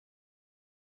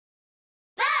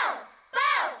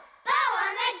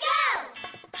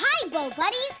Bo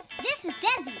Buddies. This is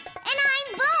Dezzy, and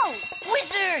I'm Bo.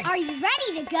 Wizard! Are you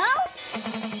ready to go?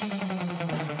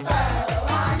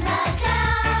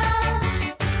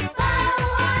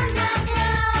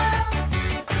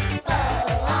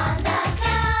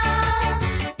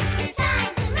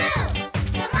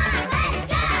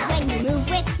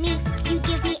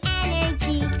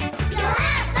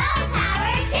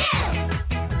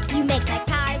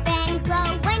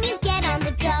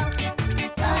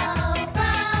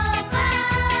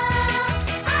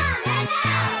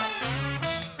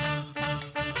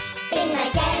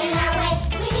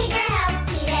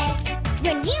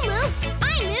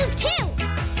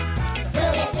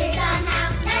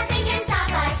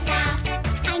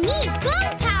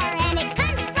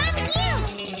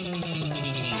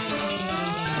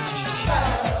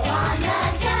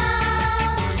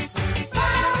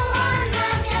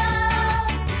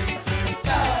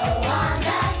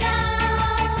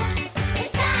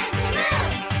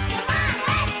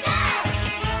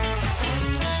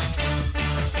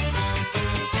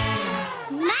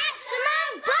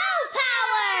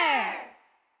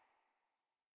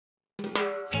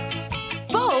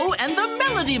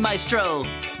 Maestro.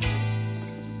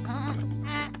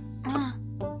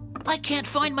 I can't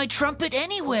find my trumpet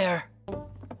anywhere.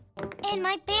 And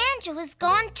my banjo is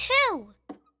gone too.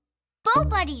 Bo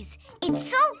Buddies, it's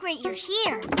so great you're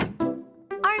here.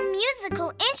 Our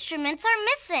musical instruments are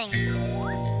missing.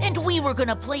 And we were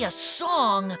gonna play a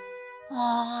song.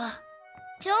 Aww.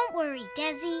 Don't worry,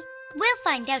 Dezzy. We'll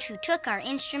find out who took our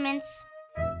instruments.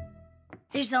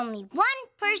 There's only one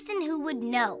person who would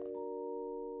know.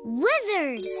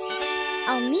 Wizard!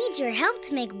 I'll need your help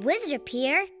to make Wizard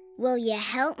appear. Will you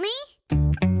help me?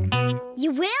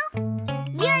 You will?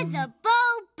 You're the Bo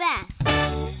Best.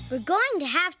 We're going to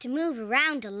have to move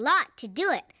around a lot to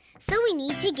do it, so we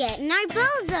need to get in our Bo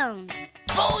Zone.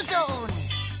 Bo Zone!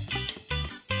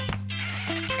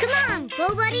 Come on,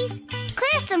 Bo Buddies.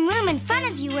 Clear some room in front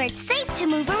of you where it's safe to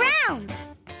move around.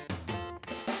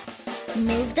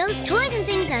 Move those toys and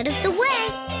things out of the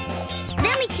way.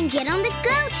 Then we can get on the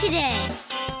go today.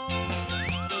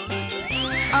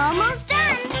 Almost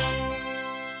done.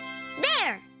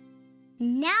 There.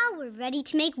 Now we're ready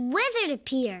to make Wizard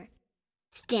appear.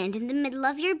 Stand in the middle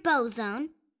of your Bo Zone.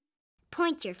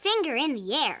 Point your finger in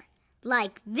the air,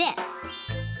 like this.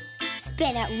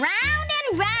 Spin it round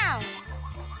and round.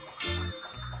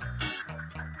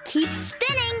 Keep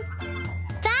spinning.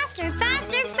 Faster,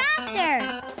 faster,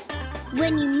 faster.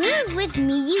 When you move with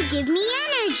me, you give me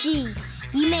energy.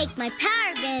 You make my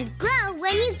power band glow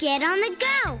when you get on the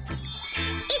go.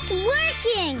 It's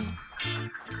working!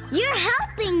 You're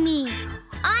helping me.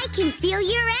 I can feel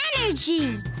your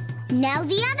energy. Now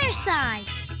the other side.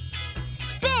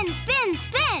 Spin, spin,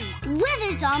 spin.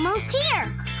 Wizard's almost here.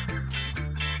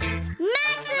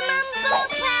 Maximum Bo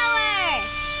Power!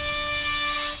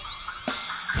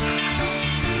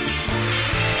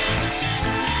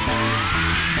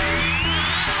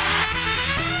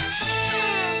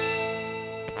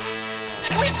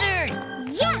 Wizard!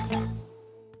 Yes!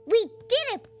 We did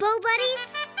it, Bo Buddies!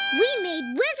 We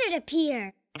made Wizard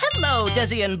appear! Hello,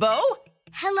 Dezzy and Bo!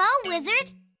 Hello,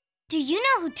 Wizard! Do you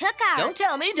know who took our... Don't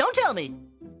tell me, don't tell me!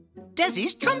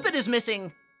 Dezzy's trumpet is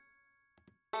missing!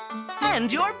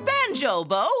 And your banjo,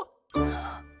 Bo!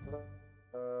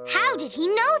 How did he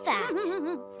know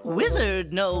that?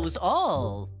 Wizard knows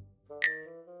all.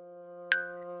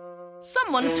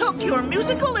 Someone took your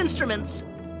musical instruments!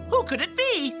 Who could it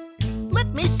be? Let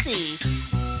me see.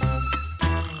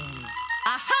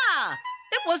 Aha!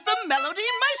 It was the Melody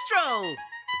Maestro!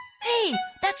 Hey,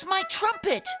 that's my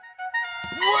trumpet!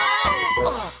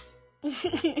 Whoa!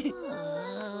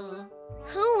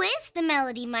 Who is the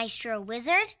Melody Maestro,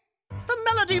 Wizard? The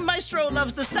Melody Maestro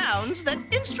loves the sounds that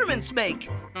instruments make.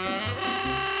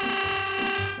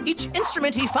 Each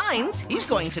instrument he finds, he's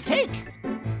going to take.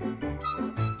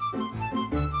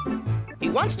 He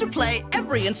wants to play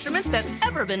every instrument that's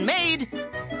ever been made.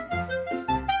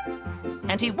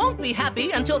 And he won't be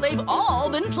happy until they've all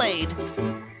been played.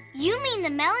 You mean the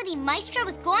Melody Maestro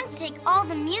is going to take all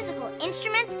the musical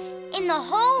instruments in the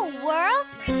whole world?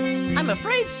 I'm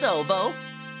afraid so, Bo.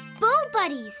 Bo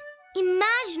Buddies,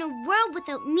 imagine a world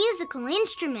without musical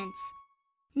instruments.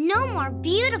 No more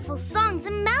beautiful songs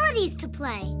and melodies to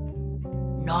play.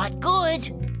 Not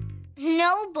good.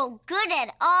 No, Bo, good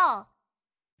at all.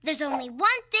 There's only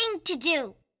one thing to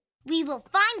do. We will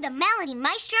find the Melody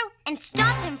Maestro and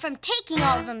stop him from taking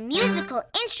all the musical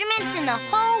instruments in the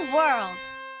whole world.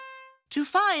 To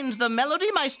find the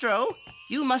Melody Maestro,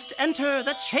 you must enter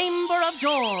the Chamber of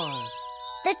Doors.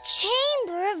 The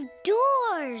Chamber of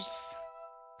Doors.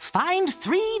 Find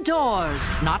 3 doors,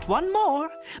 not one more.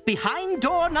 Behind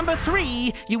door number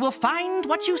 3, you will find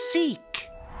what you seek.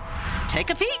 Take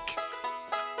a peek.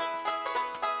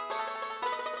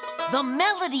 The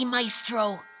Melody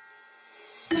Maestro.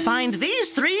 Find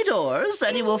these 3 doors,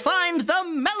 and you will find the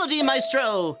Melody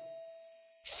Maestro.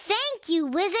 Thank you,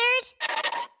 Wizard.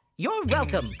 You're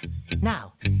welcome.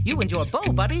 Now, you and your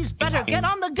bow buddies better get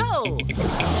on the go.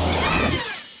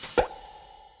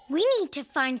 We need to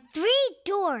find 3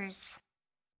 doors.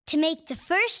 To make the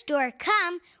first door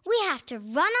come, we have to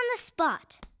run on the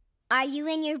spot. Are you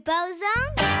in your bow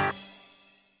zone?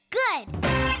 Good.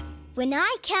 When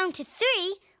I count to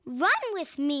 3, run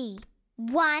with me.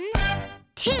 1,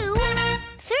 2,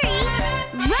 3,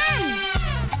 run!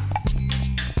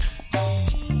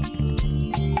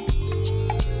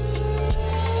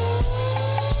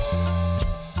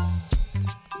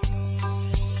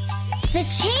 The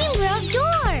chamber of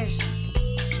doors.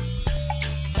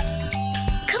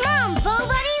 Come on, bow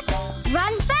buddies.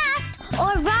 Run fast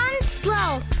or run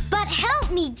slow. But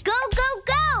help me go, go,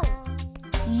 go.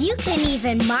 You can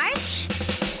even march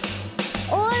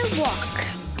or walk.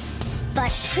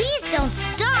 But please don't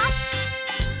stop.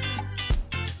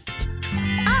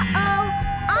 Uh-oh,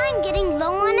 I'm getting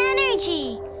low on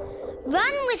energy.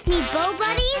 Run with me, bow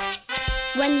buddies.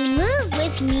 When you move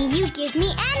with me, you give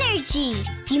me energy.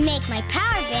 You make my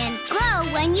power band glow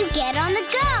when you get on the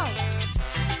go.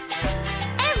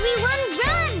 Everyone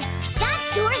run! That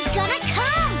door's gonna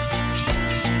come!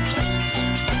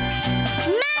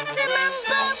 Maximum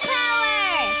bow power!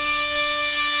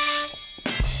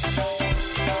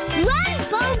 Run,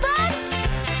 bow buds!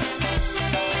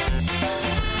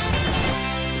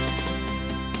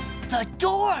 The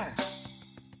door.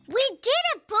 We did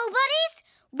it, bow buddies!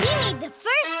 We made the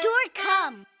first door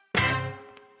come.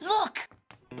 Look!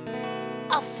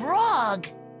 A frog!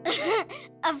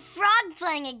 A frog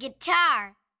playing a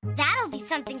guitar. That'll be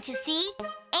something to see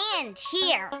and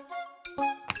hear.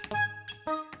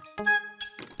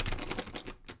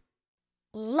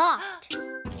 Locked.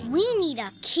 We need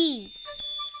a key.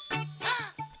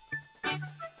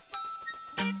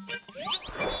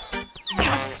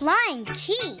 A flying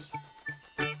key.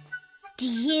 Do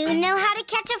you know how to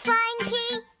catch a flying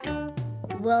key?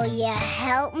 Will you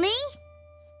help me?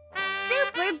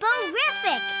 Super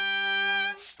Bowrific!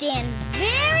 Stand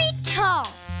very tall.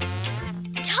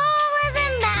 Tall as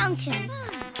a mountain.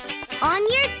 On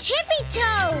your tippy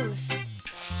toes.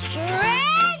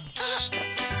 Stretch!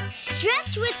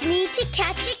 Stretch with me to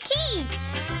catch a key.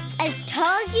 As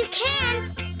tall as you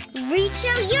can. Reach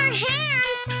out your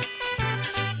hands.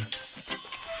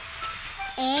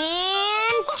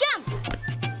 And jump.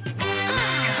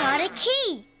 Caught a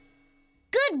key.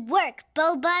 Good work,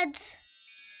 bow buds.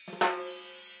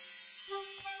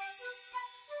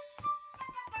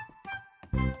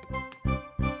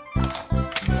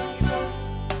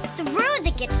 Through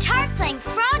the guitar-playing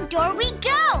frog door we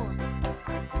go.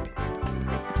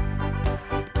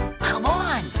 Come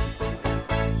on.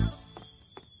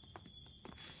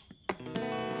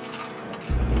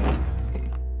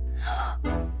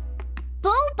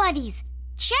 Bow buddies,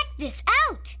 check this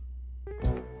out.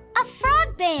 A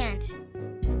frog band.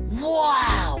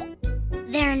 Wow.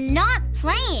 They're not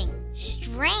playing.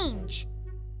 Strange.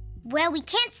 Well, we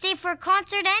can't stay for a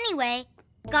concert anyway.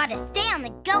 Gotta stay on the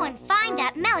go and find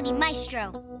that Melody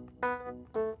Maestro.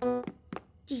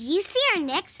 Do you see our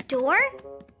next door?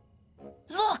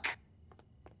 Look.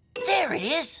 There it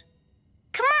is.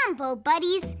 Come on, bow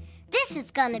buddies. This is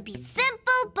gonna be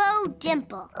Simple Bow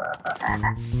Dimple.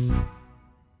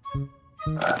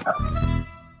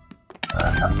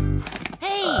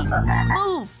 Hey,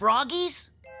 move, froggies.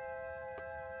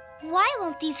 Why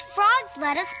won't these frogs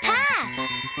let us pass?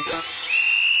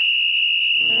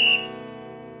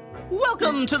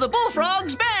 Welcome to the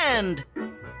Bullfrogs Band.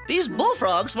 These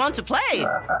bullfrogs want to play,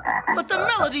 but the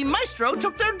Melody Maestro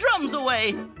took their drums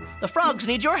away. The frogs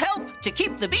need your help to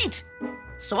keep the beat.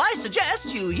 So I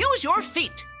suggest you use your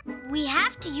feet. We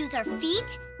have to use our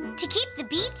feet to keep the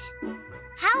beat?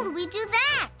 How will we do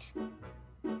that?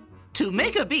 To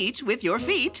make a beat with your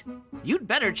feet, you'd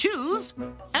better choose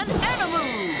an animal.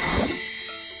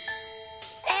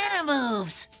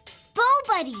 Animals. Bow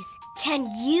buddies, can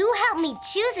you help me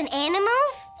choose an animal?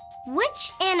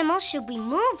 Which animal should we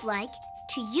move like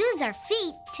to use our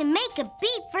feet to make a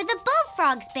beat for the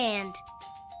Bullfrogs Band?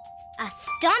 A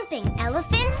stomping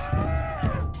elephant?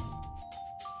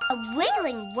 A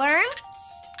wiggling worm?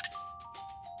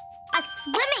 A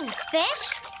swimming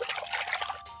fish?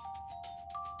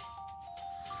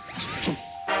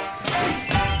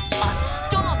 A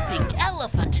stomping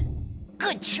elephant.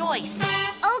 Good choice.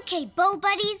 Okay, bow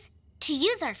buddies, to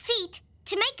use our feet,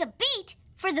 To make a beat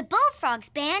for the Bullfrogs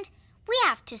Band, we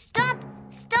have to stomp,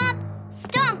 stomp,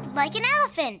 stomp like an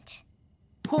elephant.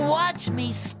 Watch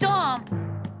me stomp.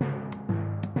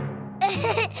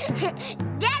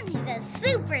 Dezzy's a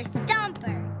super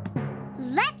stomper.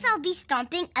 Let's all be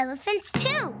stomping elephants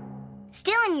too.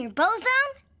 Still in your bow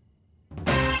zone?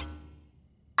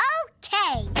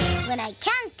 Okay, when I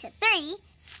count to 3,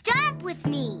 stomp with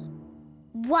me.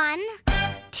 1,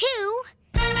 2,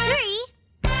 3,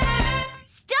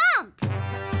 stomp!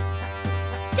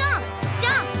 Stomp,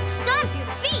 stomp, stomp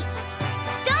your feet.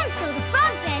 Stomp so the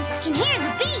frog band can hear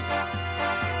the beat.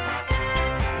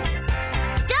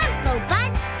 Stomp, Bo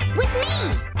Buds, with me.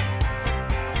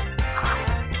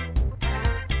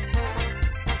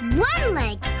 1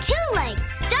 leg, 2 legs,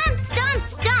 stomp, stomp,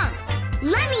 stomp.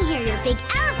 Let me hear your big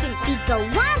elephant feet go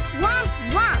womp, womp,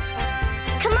 womp.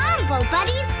 Come on, Bo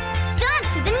Buddies, stomp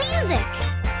to the music.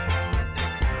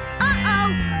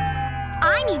 Uh-oh,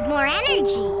 I need more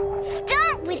energy.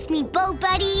 Stomp with me, Bo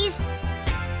Buddies.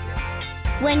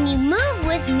 When you move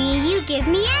with me, you give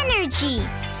me energy.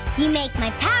 You make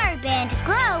my power band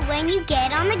glow when you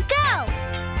get on the go.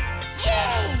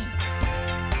 Yay!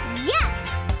 Yes,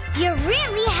 you're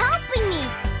really helping me.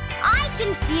 I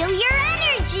can feel your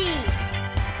energy.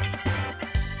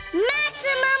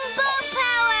 Maximum bow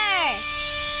power!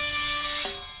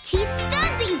 Keep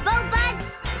stomping, Bo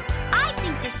Buds. I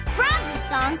think this froggy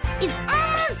song is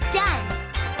almost done.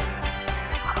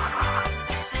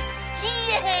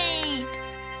 Yay!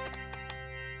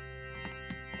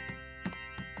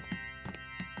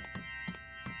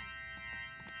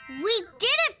 We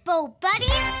did it, Bo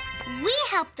Buddies. We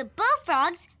helped the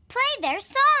bullfrogs play their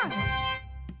song.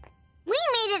 We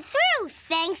made it through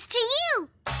thanks to you.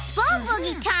 Bull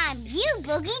boogie time, you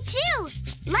boogie too.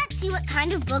 Let's see what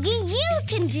kind of boogie you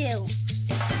can do.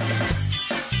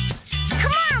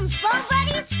 Come on, Bo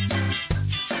Buddies.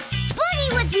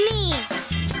 Boogie with me.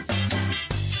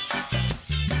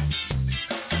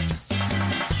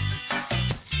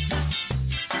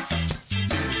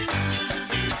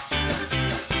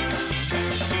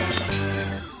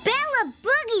 Bella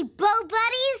Boogie, Bo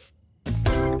Buddies.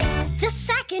 The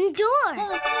second door.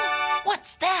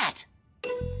 What's that?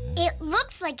 It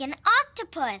looks like an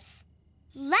octopus.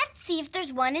 Let's see if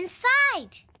there's one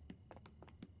inside.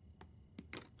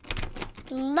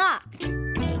 Locked.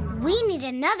 We need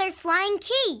another flying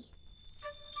key.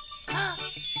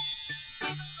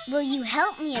 Will you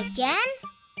help me again?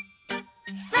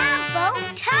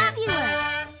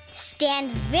 Fab-bo-tabulous.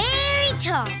 Stand very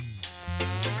tall.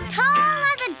 Tall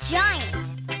as a giant.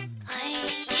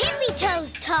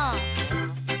 Tippy-toes tall.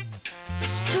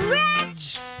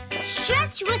 Stretch.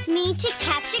 Stretch with me to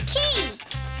catch a key.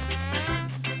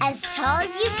 As tall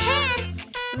as you can.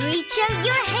 Reach out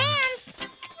your hands.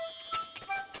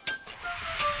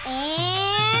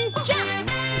 And jump.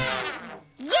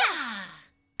 Yes!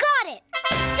 Got it.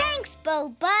 Thanks, Bo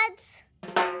Buds.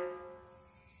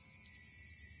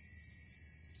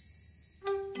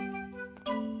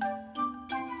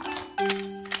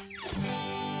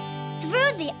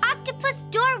 Through the octopus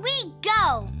door we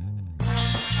go.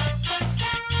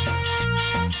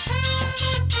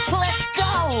 Let's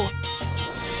go!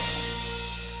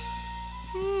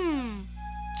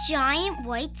 Giant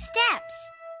white steps.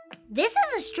 This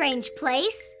is a strange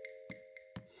place.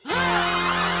 Whoa!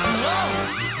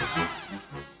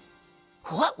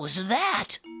 What was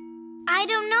that? I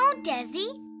don't know,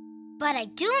 Dezzy. But I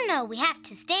do know we have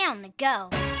to stay on the go.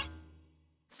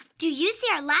 Do you see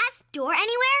our last door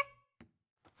anywhere?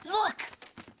 Look!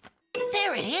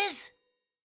 There it is!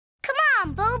 Come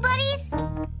on, Bo Buddies.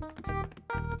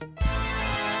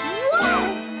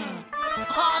 Whoa!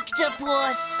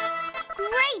 Octopus!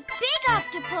 Great big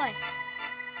octopus!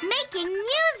 Making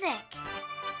music!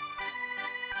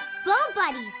 Bo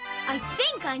Buddies, I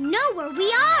think I know where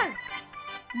we are.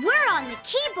 We're on the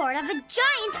keyboard of a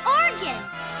giant organ.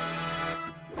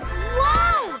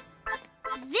 Whoa!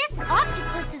 This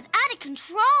octopus is out of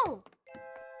control.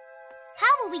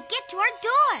 How will we get to our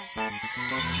door?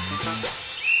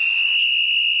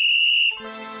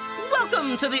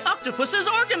 Welcome to the octopus's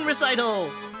organ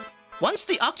recital. Once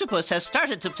the octopus has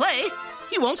started to play,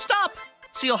 he won't stop,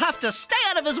 so you'll have to stay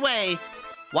out of his way.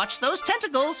 Watch those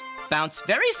tentacles bounce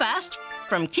very fast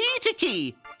from key to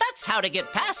key. That's how to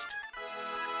get past.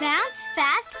 Bounce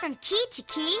fast from key to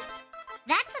key?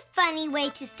 That's a funny way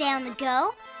to stay on the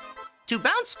go. To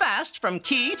bounce fast from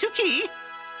key to key,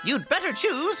 you'd better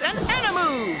choose an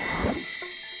animove.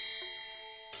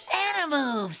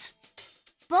 Animoves!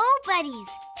 Bo Buddies,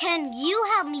 can you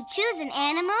help me choose an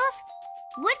animove?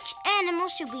 Which animal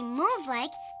should we move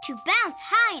like to bounce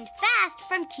high and fast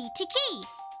from key to key?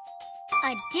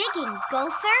 A digging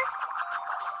gopher?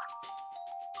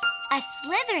 A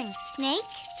slithering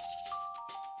snake?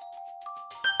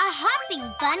 A hopping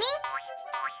bunny?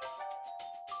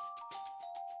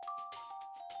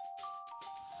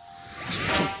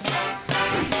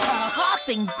 A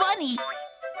hopping bunny?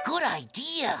 Good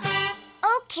idea.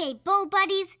 Okay, Bo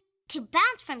Buddies. To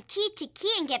bounce from key to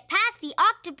key and get past the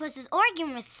octopus's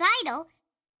organ recital,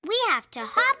 we have to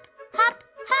hop, hop,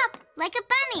 hop like a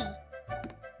bunny.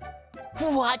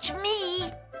 Watch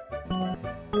me.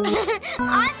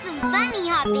 Awesome bunny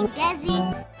hopping,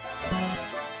 Dezzy.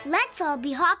 Let's all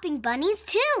be hopping bunnies,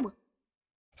 too.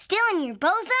 Still in your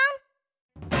bow zone?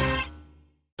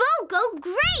 Bo, go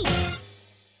great!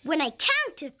 When I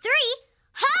count to 3,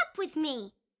 hop with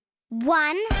me.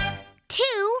 1, 2,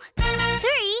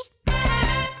 3,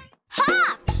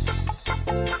 hop!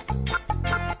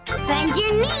 Bend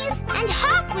your knees and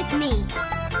hop with me.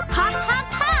 Hop, hop,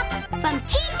 hop, from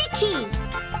key to key.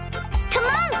 Come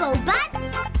on, Bo Butts.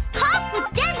 Hop with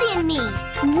Dezzy and me.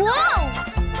 Whoa!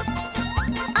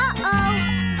 Uh-oh.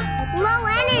 Low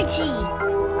energy.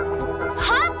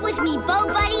 Hop with me, Bo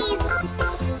Buddies.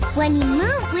 When you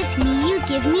move with me, you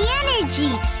give me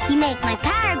energy. You make my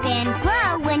power band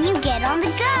glow when you get on the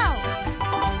go.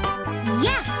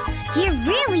 Yes, you're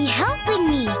really helping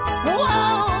me.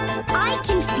 Whoa! I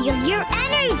can feel your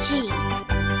energy.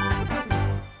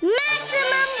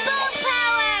 Maximum bow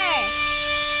power!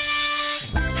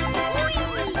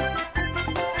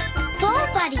 Bow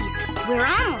Buddies, we're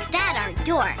almost at our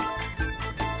door.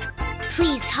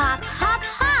 Please hop, hop,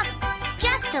 hop,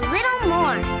 just a little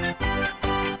more.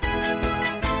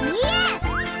 Yes!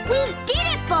 We did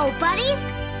it, Bow Buddies!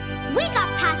 We got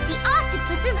past the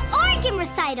octopus's organ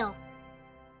recital.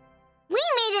 We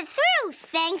made it through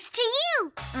thanks to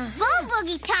you. Bow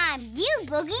Boogie time, you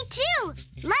boogie too.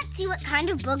 Let's see what kind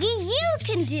of boogie you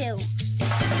can do.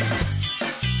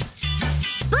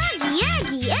 Boogie,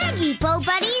 oogie, oogie, Bow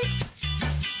Buddies.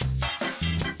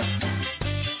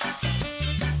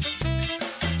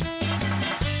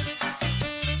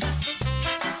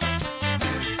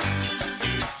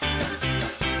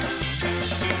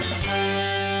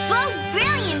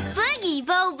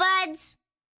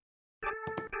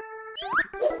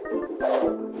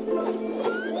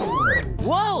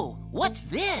 Whoa! What's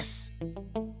this?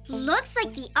 Looks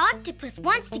like the octopus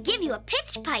wants to give you a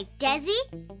pitch pipe, Dezzy.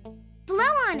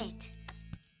 Blow on it.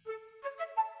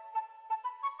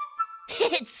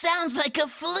 It sounds like a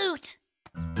flute.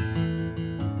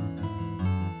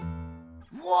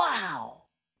 Wow!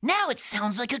 Now it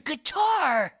sounds like a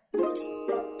guitar.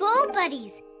 Bow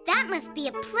Buddies, that must be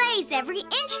a plays every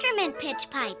instrument pitch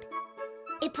pipe.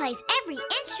 It plays every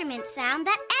instrument sound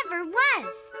that ever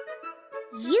was.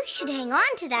 You should hang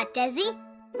on to that, Dezzy.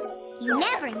 You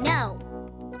never know.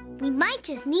 We might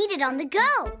just need it on the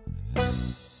go.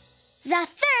 The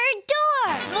third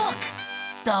door! Look!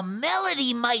 The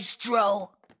Melody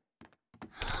Maestro!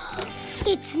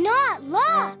 It's not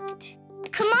locked.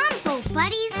 Come on, Bow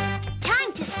Buddies.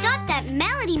 Time to stop that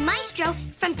Melody Maestro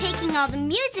from taking all the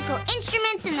musical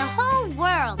instruments in the whole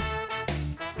world.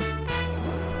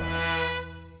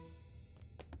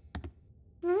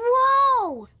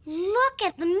 Whoa! Look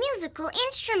at the musical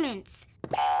instruments.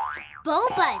 Bow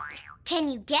Buds, can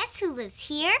you guess who lives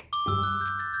here?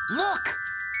 Look!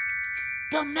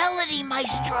 The Melody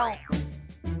Maestro!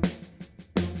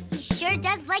 He sure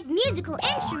does like musical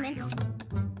instruments.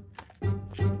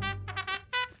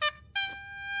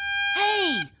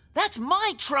 Hey! That's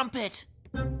my trumpet!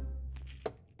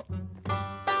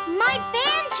 My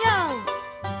banjo!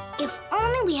 If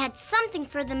only we had something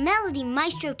for the Melody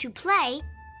Maestro to play,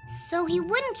 so he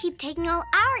wouldn't keep taking all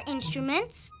our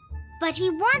instruments. But he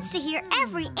wants to hear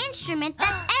every instrument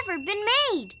that's ever been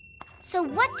made. So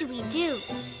what do we do?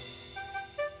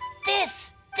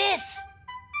 This!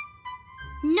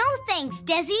 No thanks,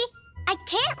 Dezzy. I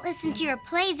can't listen to your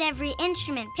plays every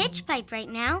instrument pitch pipe right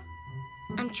now.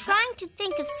 I'm trying to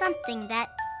think of something that...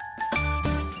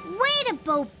 Wait a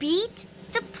Bo Beat!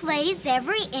 The plays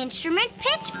every instrument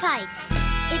pitch pipe.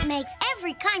 It makes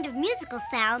every kind of musical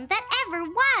sound that ever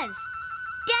was.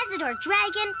 Dezadore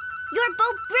Dragon, you're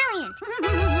Bo Brilliant.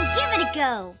 Give it a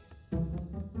go.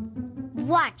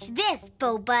 Watch this,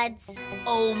 Bo Buds.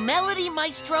 Oh, Melody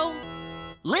Maestro,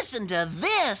 listen to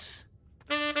this.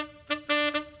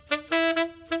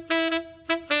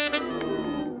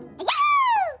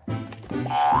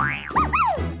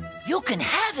 You can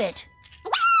have it.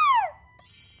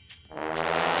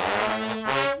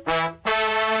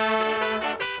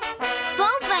 Bo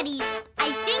Buddies,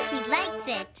 I think he likes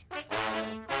it.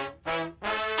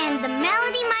 And the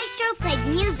Melody Maestro played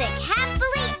music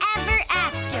happily ever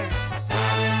after.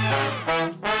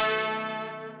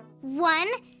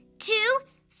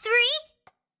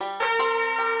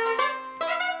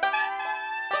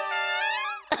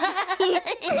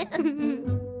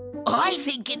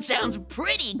 think it sounds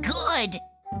pretty good.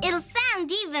 It'll sound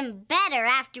even better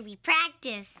after we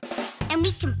practice. And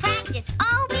we can practice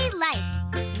all we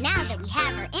like, now that we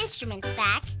have our instruments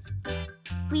back.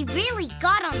 We really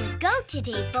got on the go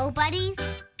today, Bow Buddies.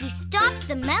 We stopped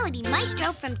the Melody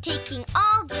Maestro from taking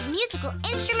all the musical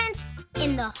instruments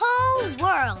in the whole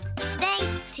world,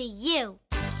 thanks to you.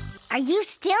 Are you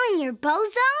still in your bow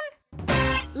zone?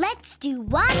 Let's do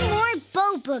one more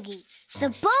bow boogie. The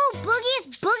bow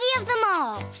boogiest boogie of them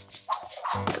all.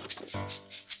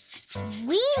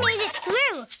 We made it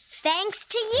through, thanks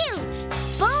to you.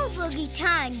 Bow boogie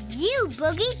time, you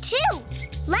boogie too.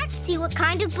 Let's see what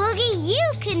kind of boogie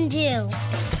you can do.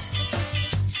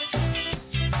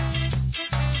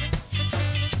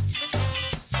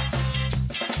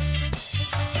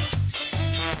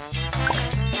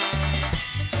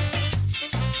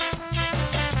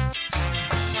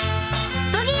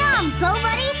 Boogie on, Bow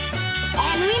Buddies.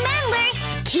 And remember,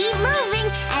 keep moving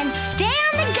and stay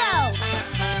on the go.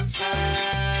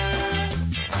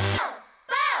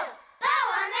 Bow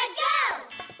on the go.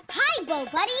 Hi, Bow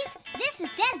Buddies. This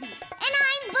is Dezzy, and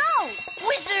I'm Bo.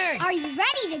 Wizard! Are you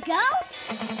ready to go?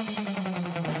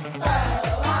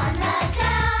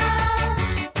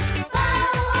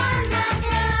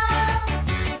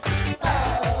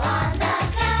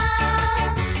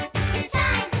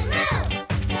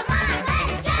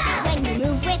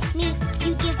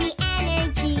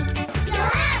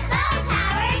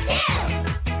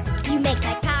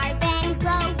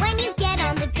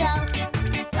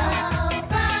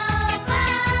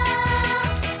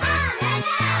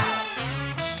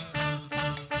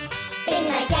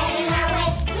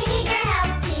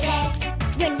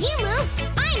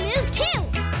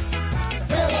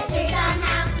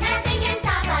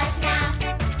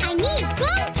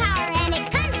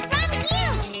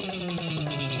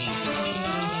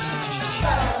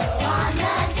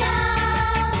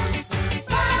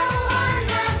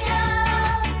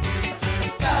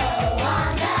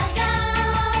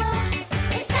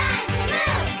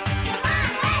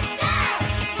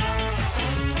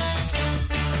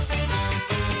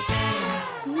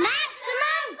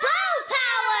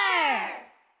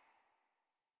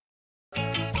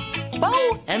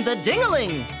 And the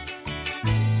ding-a-ling.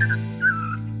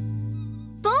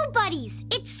 Bow Buddies,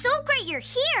 it's so great you're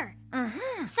here.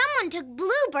 Someone took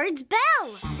Bluebird's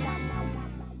bell.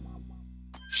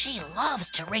 She loves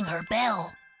to ring her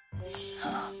bell.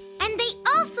 And they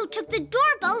also took the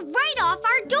doorbell right off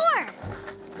our door.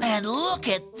 And look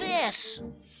at this.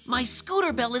 My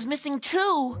scooter bell is missing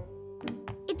too.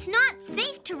 It's not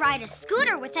safe to ride a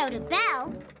scooter without a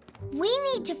bell. We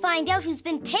need to find out who's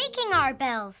been taking our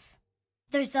bells.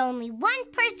 There's only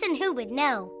one person who would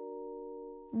know.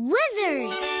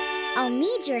 Wizard! I'll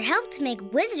need your help to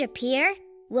make Wizard appear.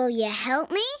 Will you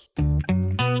help me?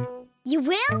 You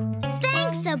will?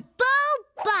 Thanks a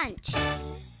bow bunch!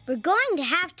 We're going to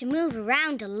have to move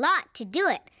around a lot to do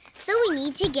it, so we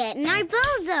need to get in our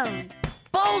bow zone.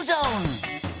 Bow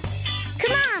zone!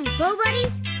 Come on, Bow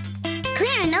Buddies.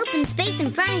 Clear an open space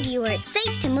in front of you where it's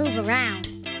safe to move around.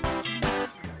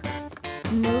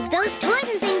 Move those toys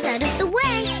and things out of the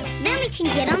way. Then we can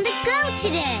get on the go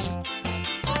today.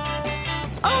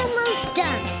 Almost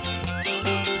done.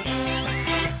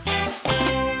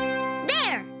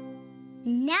 There!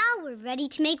 Now we're ready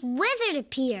to make Wizard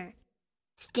appear.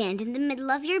 Stand in the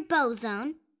middle of your bow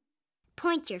zone.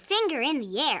 Point your finger in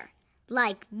the air,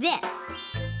 like this.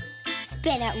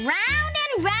 Spin it round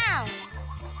and round.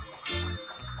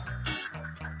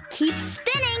 Keep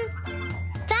spinning.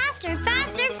 Faster,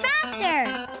 faster,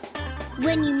 faster.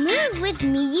 When you move with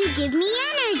me, you give me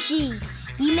energy.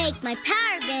 You make my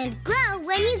power band glow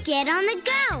when you get on the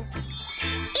go.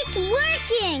 It's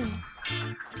working.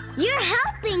 You're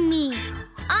helping me.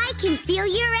 I can feel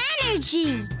your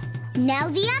energy. Now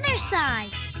the other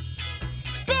side.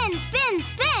 Spin, spin,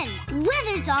 spin.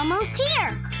 Wizard's almost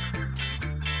here.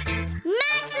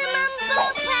 Maximum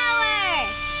bow power!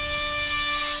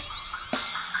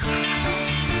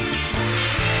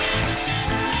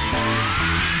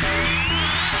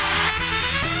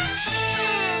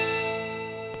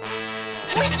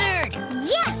 Wizard!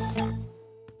 Yes!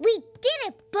 We did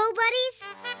it, Bow Buddies!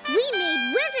 We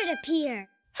made Wizard appear!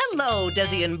 Hello,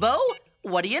 Dezzy and Bo.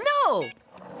 What do you know?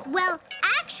 Well,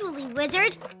 actually,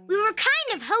 Wizard, we were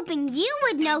kind of hoping you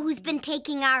would know who's been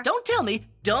taking our... Don't tell me.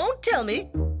 Don't tell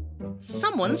me.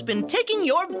 Someone's been taking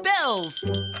your bells.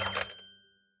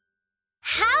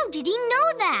 How did he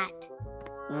know that?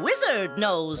 Wizard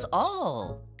knows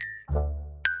all.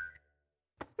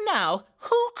 Now,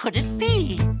 who could it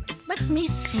be? Let me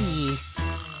see.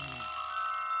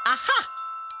 Aha!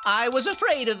 I was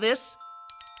afraid of this.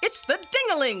 It's the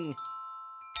ding-a-ling.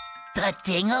 The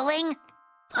ding-a-ling?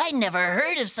 I never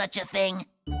heard of such a thing.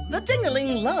 The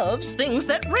ding-a-ling loves things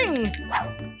that ring.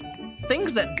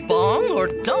 Things that bong or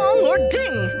dong or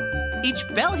ding. Each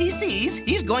bell he sees,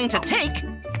 he's going to take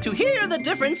to hear the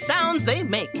different sounds they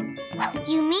make.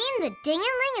 You mean the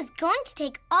ding-a-ling is going to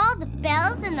take all the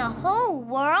bells in the whole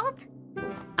world?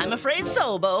 I'm afraid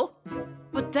so, Bo.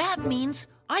 But that means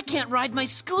I can't ride my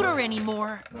scooter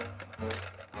anymore.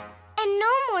 And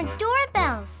no more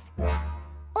doorbells.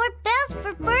 Or bells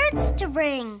for birds to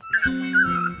ring.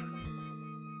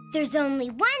 There's only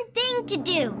one thing to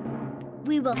do.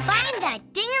 We will find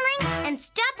that ding-a-ling and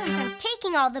stop him from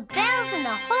taking all the bells in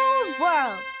the whole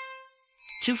world.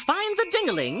 To find the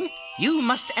ding-a-ling, you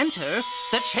must enter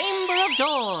the Chamber of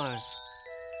Doors.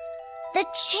 The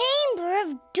Chamber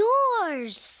of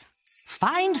Doors.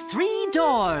 Find 3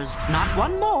 doors, not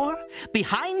one more.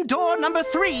 Behind door number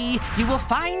 3, you will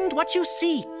find what you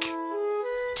seek.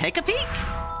 Take a peek.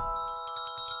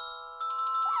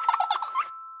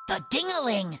 The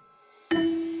ding-a-ling.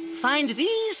 Find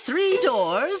these 3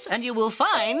 doors, and you will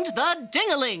find the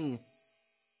ding-a-ling.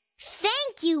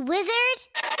 Thank you, Wizard.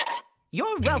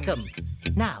 You're welcome.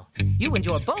 Now, you and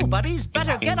your bow buddies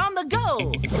better get on the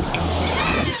go.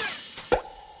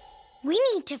 We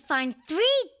need to find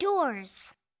 3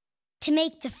 doors. To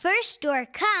make the first door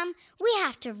come, we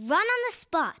have to run on the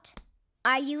spot.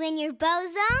 Are you in your bow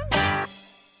zone?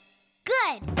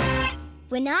 Good.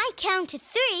 When I count to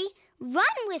 3,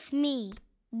 run with me.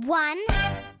 1,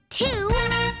 2,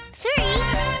 3,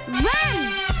 run!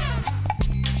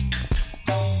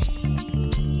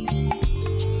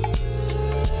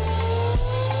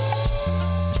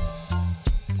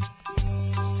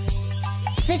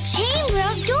 The Chamber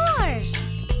of Doors!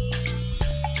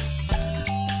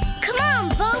 Come on,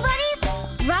 bow buddies!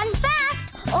 Run fast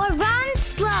or run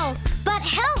slow, but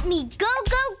help me go,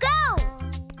 go, go!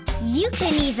 You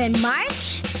can even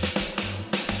march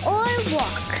or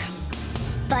walk,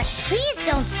 but please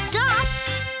don't stop.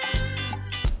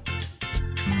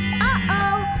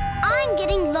 Uh-oh, I'm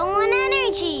getting low on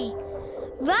energy.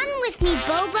 Run with me,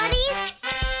 bow buddies.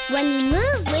 When you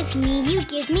move with me, you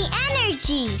give me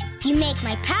energy. You make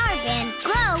my power band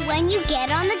glow when you get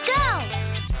on the go.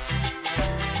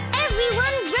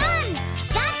 Everyone run!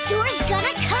 That door's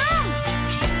gonna come!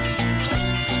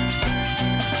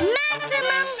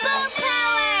 Maximum bow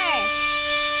power!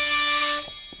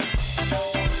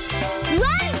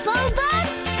 Run, bow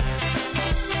buds!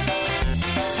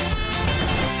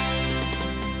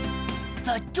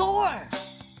 The door!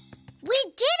 We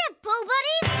did it, bow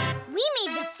buddies! We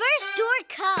made the first door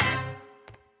come.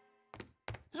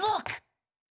 Look!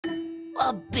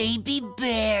 A baby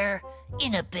bear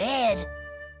in a bed.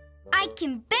 I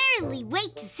can barely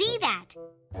wait to see that.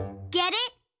 Get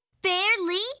it?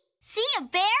 Barely? See a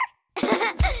bear?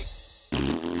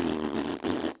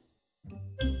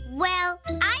 Well,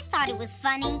 I thought it was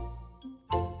funny.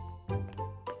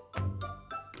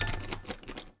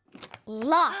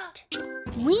 Locked.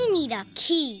 We need a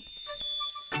key.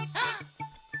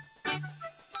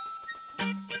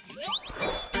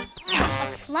 A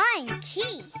flying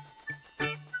key.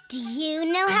 Do you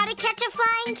know how to catch a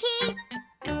flying key?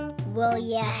 Will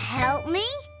you help me?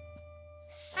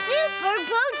 Super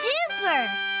Bo-Duper!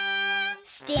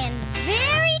 Stand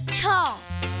very tall.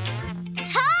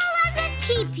 Tall as a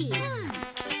teepee.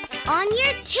 On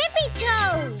your tippy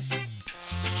toes.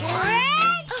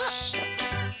 Stretch!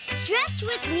 Stretch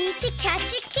with me to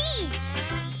catch a key.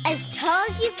 As tall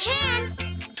as you can.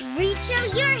 Reach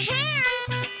out your hands.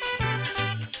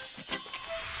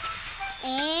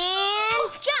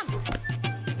 And jump.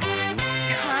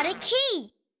 Caught a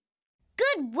key.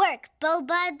 Good work, bow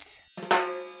buds.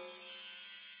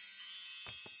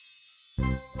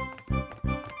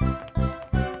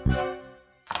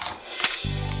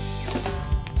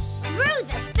 Through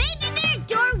the baby bear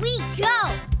door we go.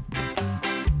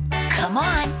 Come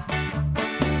on.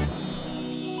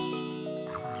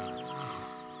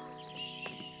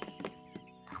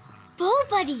 Bow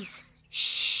buddies,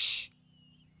 shh.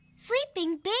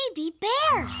 Sleeping baby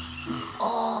bears.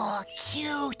 Oh,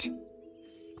 cute.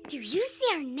 Do you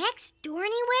see our next door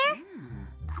anywhere?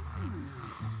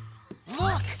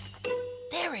 Look,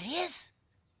 there it is.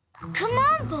 Come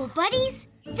on, bow buddies.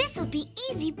 This'll be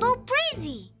easy, Bo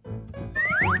Breezy.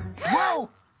 Whoa!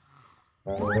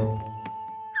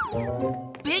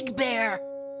 Big bear.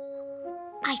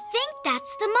 I think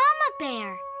that's the mama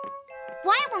bear.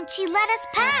 Why won't she let us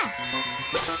pass?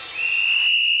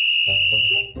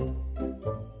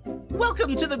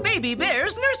 Welcome to the baby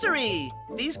bear's nursery.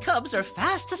 These cubs are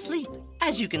fast asleep,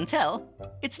 as you can tell.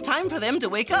 It's time for them to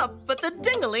wake up, but the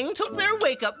ding-a-ling took their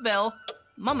wake-up bell.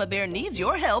 Mama Bear needs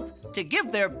your help to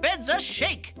give their beds a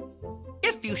shake.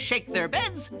 If you shake their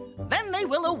beds, then they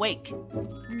will awake.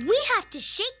 We have to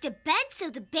shake the bed so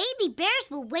the baby bears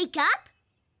will wake up?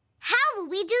 How will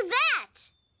we do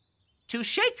that? To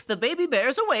shake the baby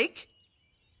bears awake,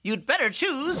 you'd better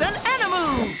choose an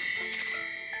Animove.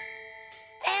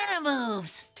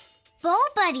 Animoves! Bow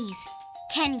Buddies,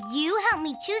 can you help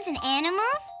me choose an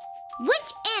animal?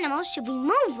 Which animal should we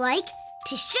move like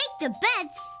to shake the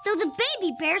beds so the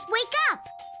baby bears wake up?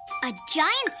 A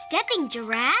giant stepping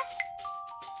giraffe?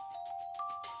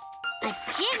 A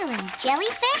jiggling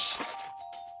jellyfish?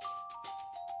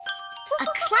 A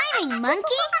climbing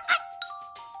monkey?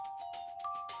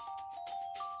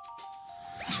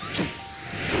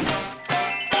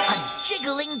 A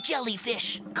jiggling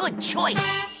jellyfish. Good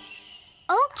choice.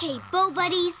 Okay, Bow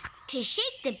Buddies, to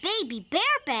shake the baby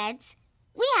bear beds,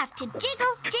 we have to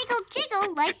jiggle, jiggle,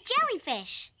 jiggle like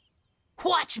jellyfish.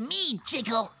 Watch me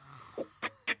jiggle.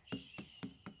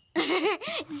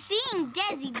 Seeing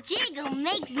Dezzy jiggle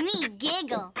makes me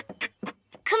giggle.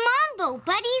 Come on, Bow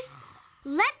Buddies.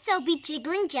 Let's all be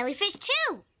jiggling jellyfish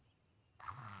too.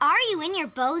 Are you in your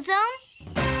bow zone?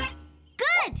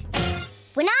 Good.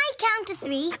 When I count to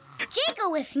 3,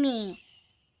 jiggle with me.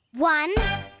 1,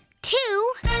 2,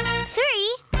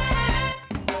 3,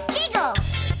 jiggle.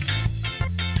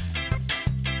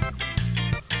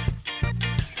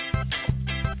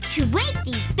 To wake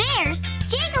these bears,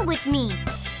 jiggle with me.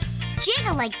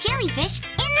 Jiggle like jellyfish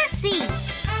in the sea.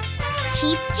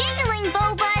 Keep jiggling,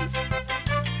 Bow Buds.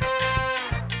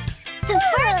 The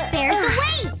first bear's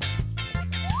awake.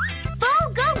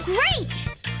 Bow, go great.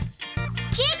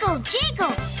 Jiggle,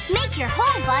 jiggle. Make your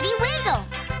whole body wiggle.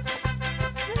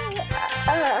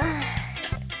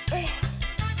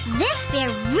 This bear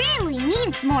really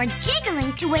needs more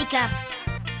jiggling to wake up.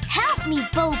 Help me,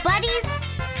 Bow Buddies.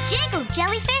 Jiggle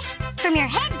jellyfish from your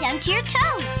head down to your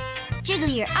toes. Jiggle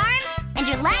your arms and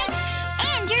your legs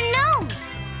and your nose.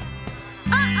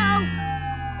 Uh-oh!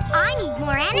 I need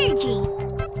more energy.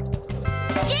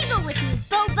 Jiggle with me,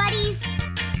 Bow Buddies.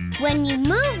 When you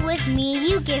move with me,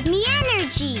 you give me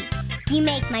energy. You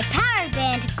make my power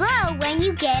band glow when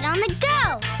you get on the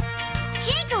go.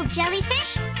 Jiggle,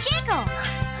 jellyfish, jiggle.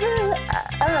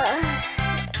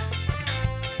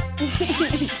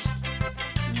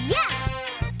 Yes!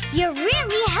 You're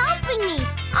really helping me.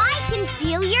 I can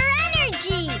feel your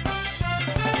energy.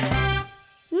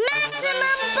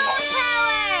 Maximum bow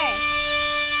power!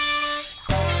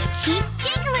 Keep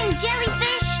jiggling,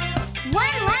 jellyfish.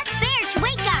 One last bear to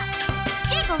wake up.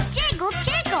 Jiggle, jiggle,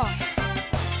 jiggle.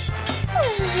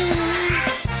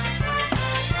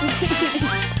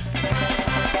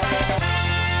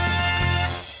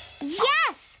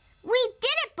 Yes! We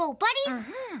did it, Bow Buddies.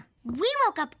 We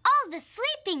woke up all the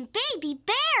sleeping baby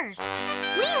bears.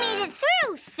 We made it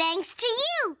through thanks to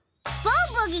you. Bow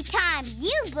boogie time.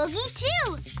 You boogie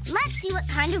too. Let's see what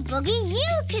kind of boogie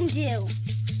you can do.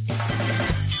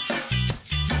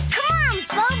 Come on,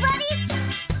 Bow Buddies.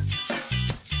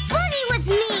 Boogie with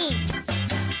me.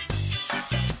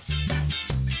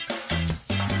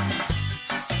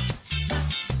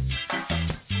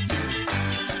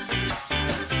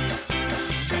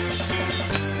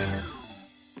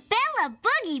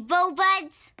 Boogie, Bow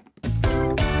Buds.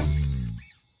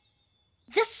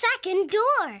 The second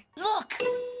door. Look!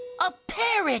 A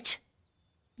parrot!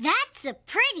 That's a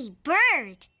pretty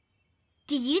bird.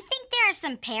 Do you think there are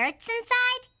some parrots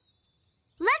inside?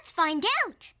 Let's find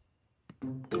out.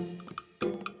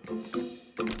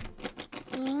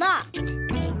 Locked.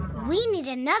 We need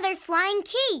another flying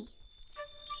key.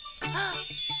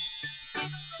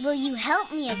 Will you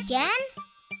help me again?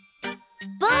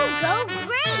 Bow, go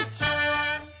great!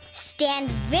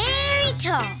 Stand very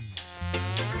tall.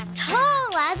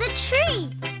 Tall as a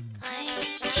tree.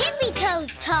 Tippy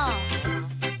toes tall.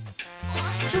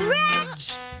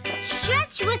 Stretch!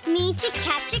 Stretch with me to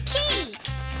catch a key.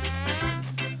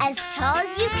 As tall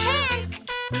as you can,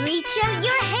 reach out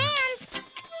your hands.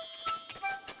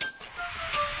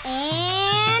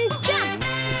 And jump!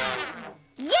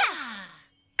 Yes!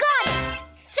 Got it!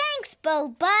 Thanks, Bow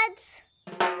Buds.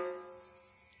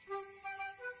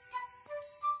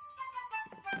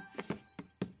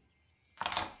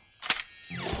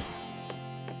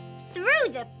 Through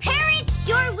the parrot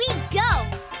door we go.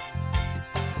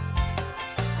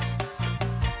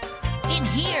 In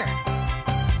here!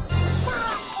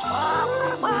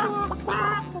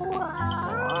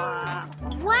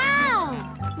 Wow!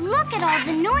 Look at all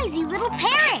the noisy little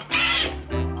parrots.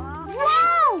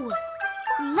 Whoa!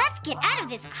 Let's get out of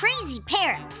this crazy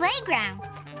parrot playground.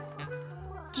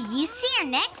 Do you see our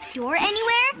next door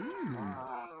anywhere?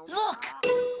 Look!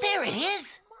 There it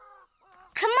is!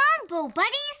 Come on, Bow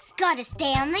Buddies. Gotta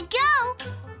stay on the go.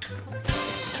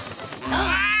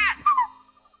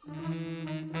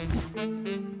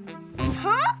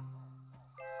 Huh?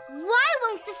 Why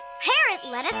won't this parrot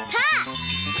let us pass?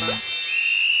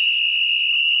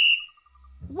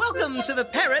 Welcome to the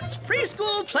Parrot's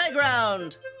preschool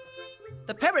playground.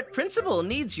 The parrot principal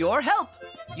needs your help.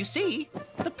 You see,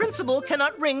 the principal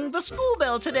cannot ring the school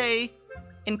bell today,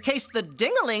 in case the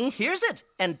ding-a-ling hears it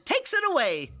and takes it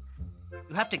away.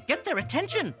 You have to get their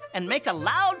attention and make a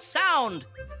loud sound,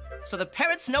 so the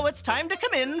parrots know it's time to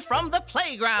come in from the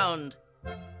playground.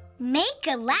 Make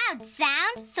a loud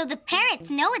sound so the parrots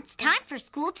know it's time for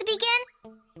school to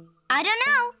begin? I don't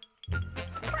know.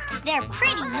 They're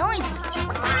pretty noisy.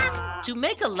 To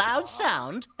make a loud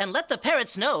sound and let the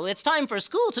parrots know it's time for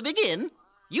school to begin,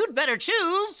 you'd better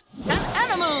choose an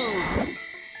animove.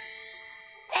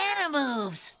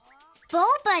 Animoves! Bo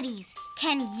Buddies,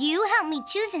 can you help me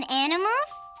choose an animove?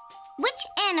 Which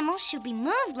animal should we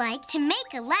move like to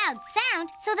make a loud sound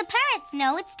so the parrots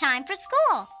know it's time for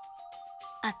school?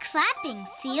 A clapping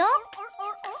seal?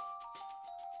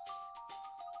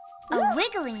 A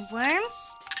wiggling worm?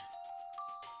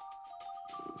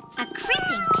 A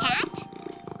creeping cat?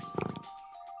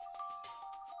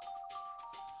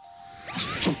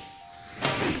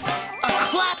 A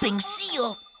clapping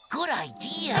seal! Good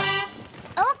idea!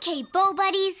 Okay, Bo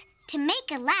Buddies, to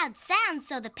make a loud sound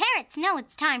so the parrots know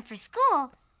it's time for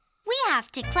school, we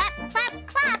have to clap, clap,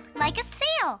 clap like a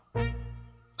seal.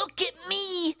 Look at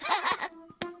me!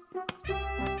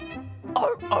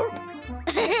 Arr, arr.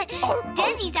 Arr,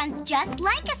 Dezzy sounds just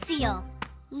like a seal.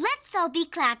 Let's all be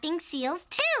clapping seals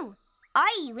too.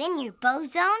 Are you in your bow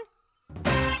zone?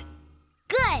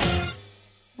 Good.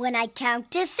 When I count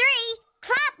to 3,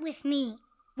 clap with me.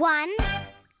 1,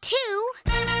 2,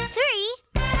 3.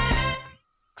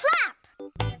 Clap!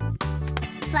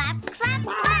 Clap, clap,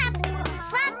 clap.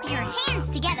 Slap your hands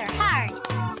together hard.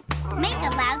 Make a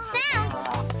loud sound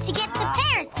to get the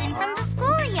parrots in from the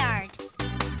schoolyard.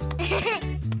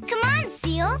 Come on,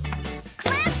 seals.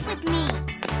 Clap with me.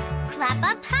 Clap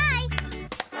up high.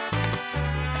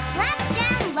 Clap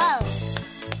down low.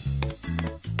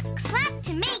 Clap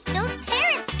to make those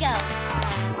parrots go.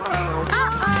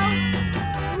 Uh-oh.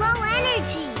 Low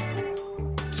energy.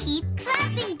 Keep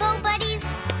clapping, Bo Buddies.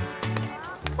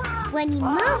 When you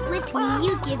move with me,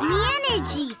 you give me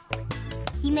energy.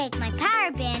 You make my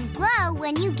power band glow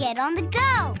when you get on the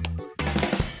go.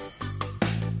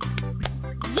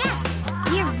 Yes,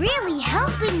 you're really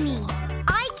helping me.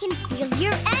 I can feel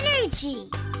your energy.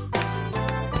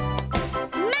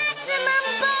 Maximum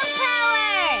bow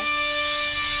power!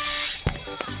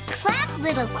 Clap,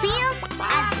 little seals,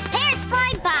 as the parrots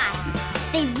fly by.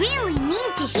 They really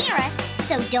need to hear us,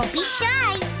 so don't be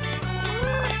shy.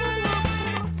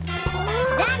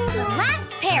 That's the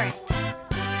last parrot.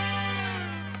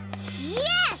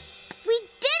 Yes! We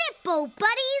did it, Bo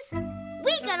Buddies!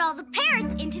 We got all the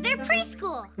parrots into their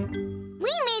preschool.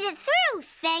 We made it through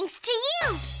thanks to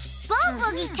you. Bo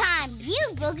Boogie time!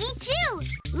 You boogie too!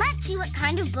 Let's see what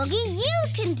kind of boogie you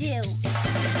can do.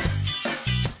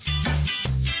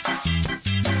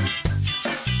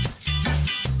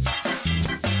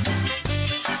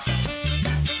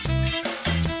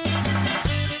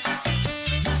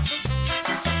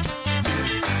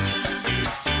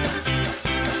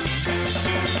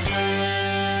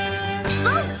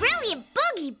 Brilliant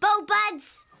boogie, Bo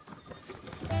Buds!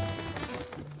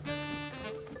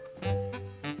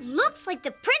 Looks like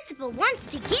the principal wants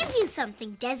to give you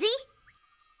something, Dezzy.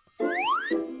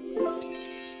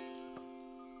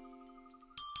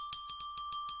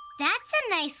 That's a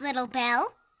nice little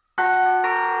bell.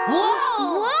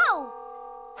 Whoa! Whoa!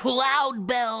 Loud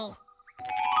bell!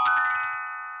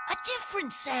 A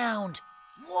different sound!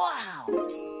 Wow!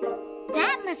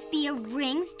 That must be a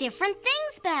rings different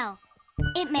things bell.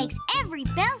 It makes every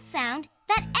bell sound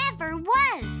that ever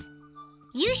was.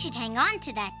 You should hang on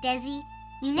to that, Dezzy.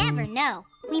 You never know.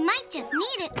 We might just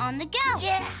need it on the go.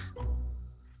 Yeah!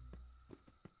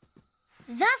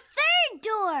 The third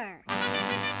door.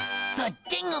 The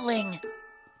ding-a-ling!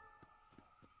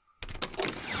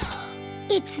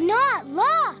 It's not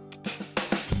locked.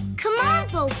 Come on,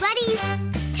 Bo Buddies.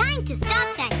 Time to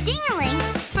stop that ding-a-ling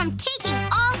from taking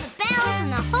all the bells in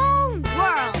the whole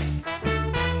world.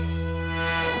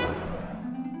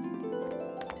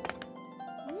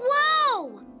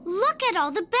 Whoa! Look at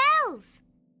all the bells.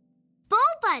 Bo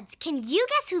Buds, can you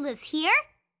guess who lives here?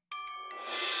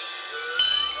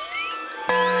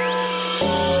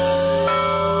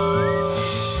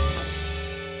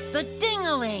 The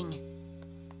ding-a-ling!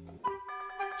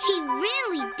 He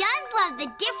really does love the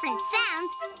different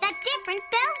sounds that different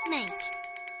bells make.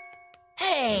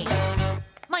 Hey!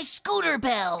 My scooter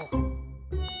bell!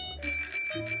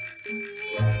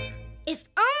 If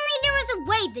only there was a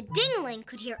way the ding-a-ling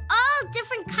could hear all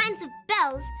different kinds of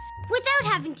bells without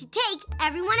having to take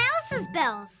everyone else's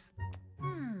bells.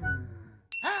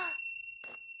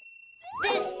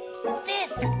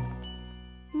 This!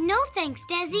 No thanks,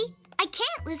 Dezzy. I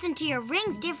can't listen to your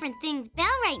Rings Different Things bell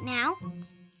right now.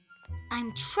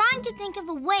 I'm trying to think of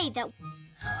a way that...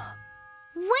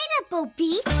 Wait up, Bo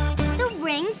Beat! The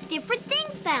Rings Different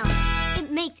Things bell.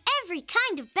 It makes every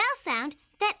kind of bell sound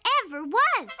that ever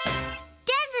was.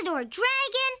 Dezadore,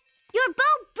 Dragon, you're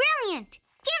both brilliant.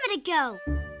 Give it a go.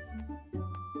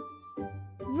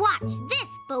 Watch this,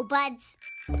 Bo Buds.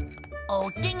 Oh,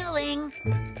 ding-a-ling!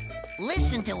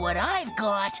 Listen to what I've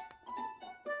got.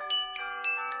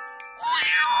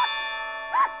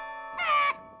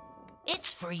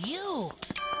 It's for you.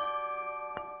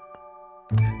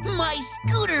 My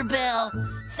scooter bell.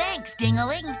 Thanks,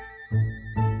 ding-a-ling.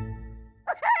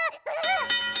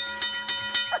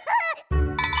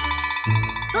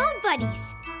 Bo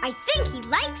Buddies, I think he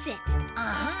likes it.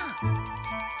 Uh-huh.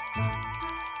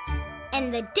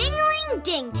 And the ding-a-ling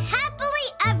dinged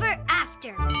happily ever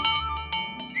after.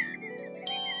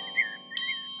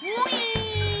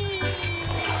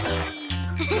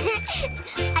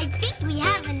 I think we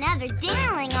have another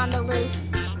ding-a-ling on the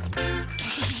loose.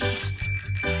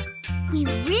 We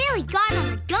really got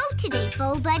on the go today,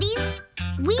 Bo Buddies.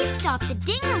 We stopped the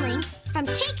ding-a-ling from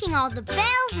taking all the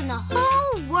bells in the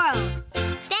whole world.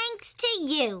 Thanks to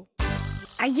you.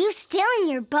 Are you still in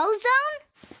your bow zone?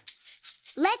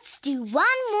 Let's do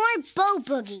one more bow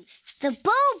boogie. The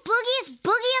bow boogiest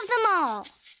boogie of them all.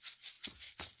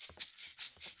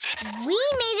 We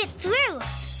made it through,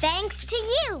 thanks to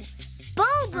you.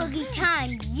 Bow boogie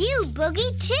time, you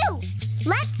boogie too.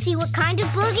 Let's see what kind of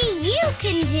boogie you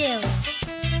can do.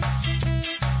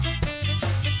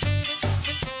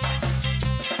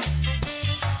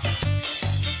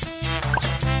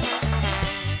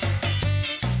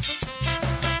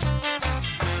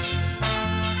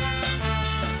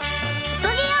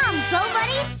 Boogie on, Bow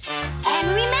Buddies. And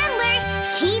remember,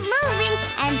 keep moving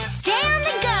and stay on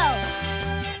the go.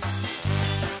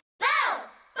 Bow,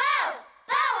 bow,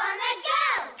 bow on the go.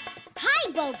 Hi,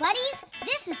 Bow Buddies.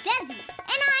 This is Dezzy,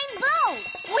 and I'm Bo.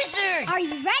 Wizard! Are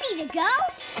you ready to go?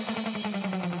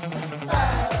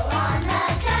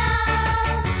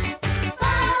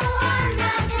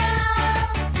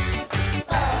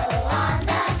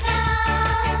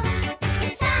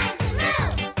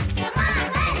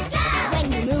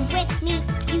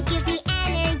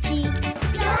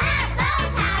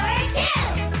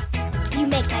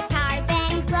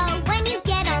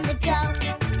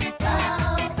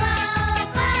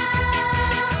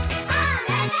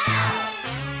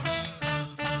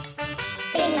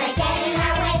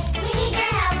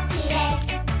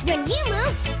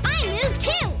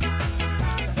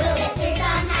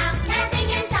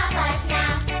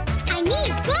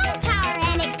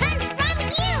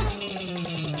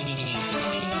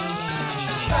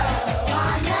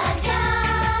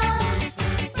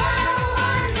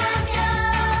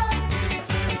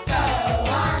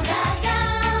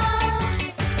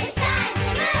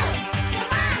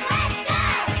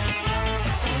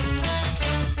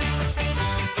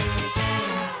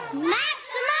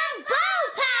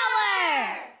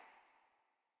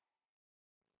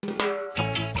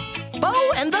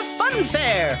 And the fun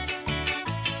fair.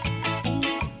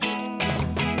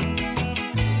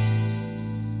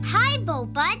 Hi, Bo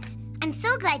Buds. I'm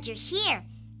so glad you're here.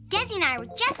 Dezzy and I were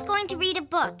just going to read a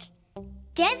book.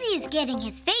 Dezzy is getting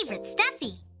his favorite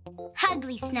stuffy,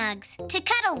 Huggly Snugs, to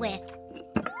cuddle with.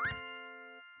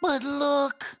 But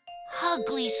look,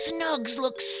 Huggly Snugs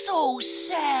looks so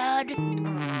sad.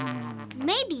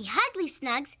 Maybe Huggly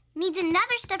Snugs needs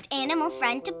another stuffed animal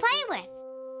friend to play with.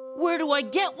 Where do I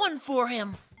get one for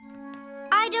him?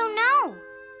 I don't know,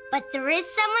 but there is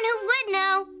someone who would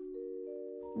know.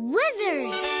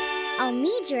 Wizard! I'll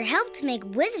need your help to make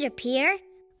Wizard appear.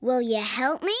 Will you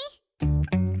help me?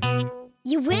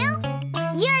 You will?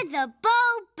 You're the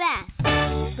Bo Best.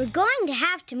 We're going to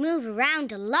have to move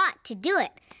around a lot to do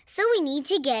it, so we need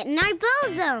to get in our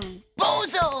Bo Zone. Bo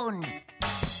Zone!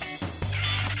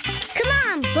 Come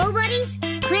on, Bo Buddies.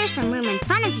 Clear some room in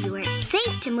front of you where it's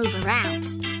safe to move around.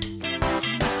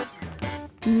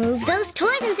 Move those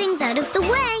toys and things out of the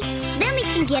way. Then we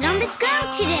can get on the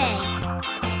go today.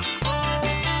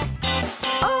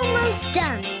 Almost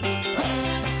done.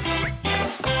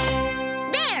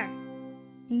 There!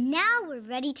 Now we're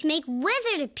ready to make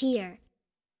Wizard appear.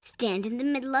 Stand in the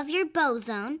middle of your bow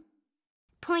zone.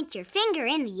 Point your finger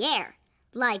in the air,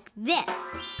 like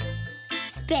this.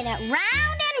 Spin it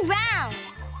round and round.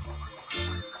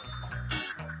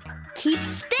 keep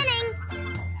spinning.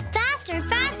 Faster,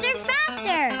 faster,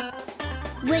 faster.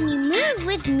 When you move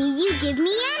with me, you give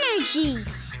me energy.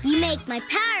 You make my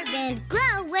power band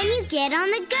glow when you get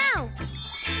on the go.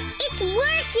 It's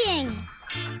working!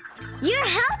 You're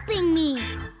helping me.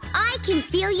 I can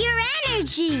feel your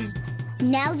energy.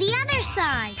 Now the other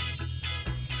side.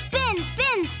 Spin,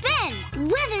 spin, spin.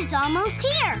 Wizard's almost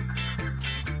here.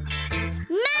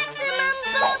 Maximum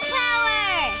bow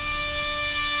power!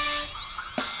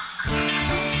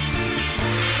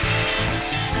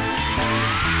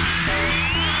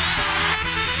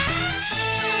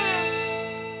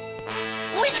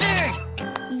 Wizard!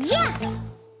 Yes!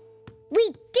 We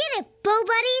did it, Bow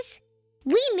Buddies!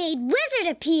 We made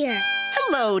Wizard appear!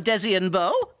 Hello, Dezzy and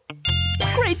Bo.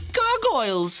 Great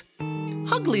gargoyles!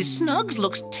 Ugly Snugs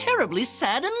looks terribly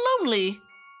sad and lonely.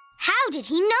 How did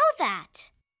he know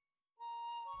that?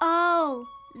 Oh,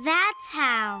 that's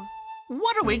how.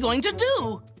 What are we going to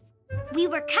do? We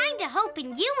were kinda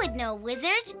hoping you would know,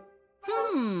 Wizard.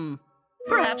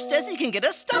 Perhaps Dezzy can get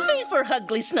a stuffy for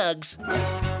Ugly Snugs.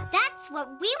 That's what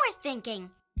we were thinking.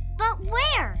 But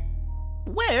where?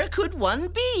 Where could one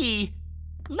be?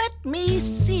 Let me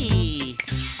see.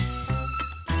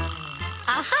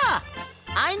 Aha!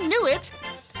 I knew it!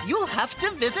 You'll have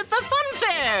to visit the fun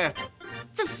fair!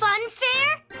 The fun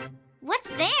fair?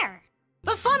 What's there?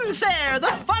 The fun fair!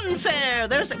 The fun fair!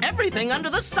 There's everything under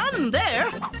the sun there!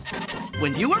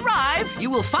 When you arrive, you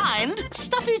will find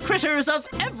stuffy critters of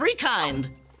every kind.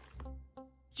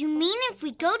 You mean if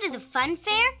we go to the fun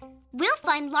fair, we'll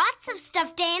find lots of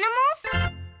stuffed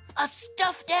animals? A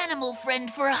stuffed animal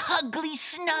friend for Ugly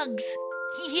Snugs.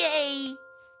 Yay!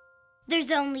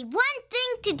 There's only one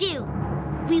thing to do.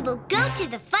 We will go to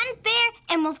the fun fair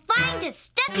and we'll find a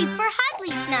stuffy for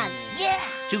Ugly Snugs. Yeah!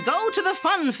 To go to the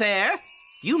fun fair,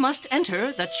 you must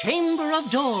enter the Chamber of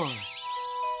Doors.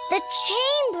 The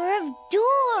Chamber of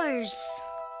Doors.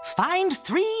 Find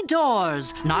 3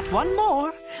 doors, not one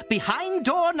more. Behind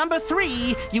door number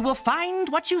 3, you will find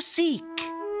what you seek.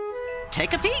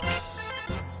 Take a peek.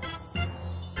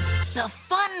 The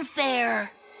fun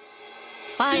fair.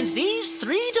 Find these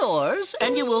 3 doors,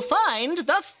 and you will find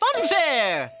the fun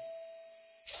fair.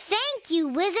 Thank you,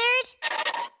 Wizard.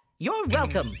 You're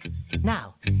welcome.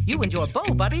 Now, you and your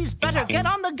bow buddies better get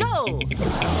on the go.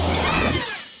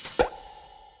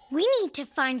 We need to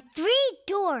find 3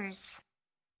 doors.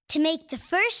 To make the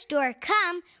first door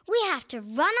come, we have to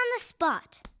run on the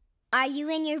spot. Are you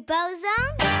in your bow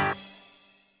zone?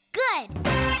 Good.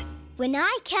 When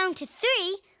I count to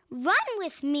 3, run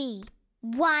with me.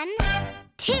 1,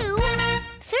 2,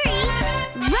 3,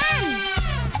 run!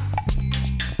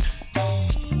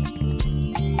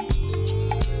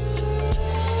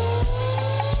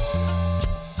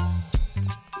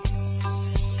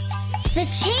 The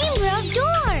Chamber of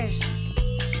Doors!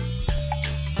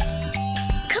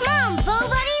 Come on, Bow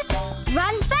Buddies!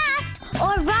 Run fast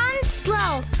or run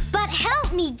slow, but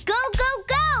help me go, go,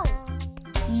 go!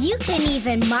 You can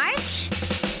even march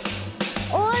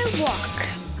or walk,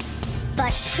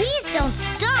 but please don't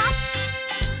stop.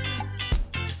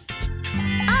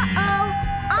 Uh-oh,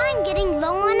 I'm getting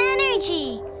low on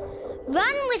energy.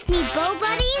 Run with me, Bow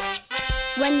Buddies.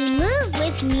 When you move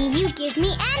with me, you give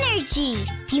me energy.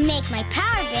 You make my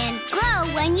power band glow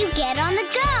when you get on the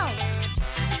go.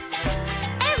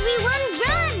 Everyone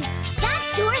run! That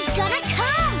door's gonna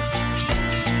come!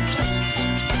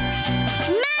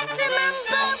 Maximum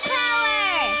bow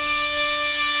power!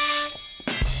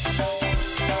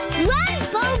 Run,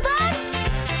 Bow Buds!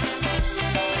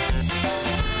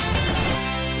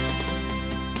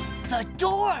 The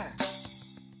door.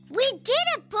 We did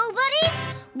it, Bow Buddies!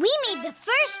 We made the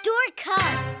first door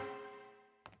come.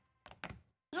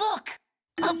 Look,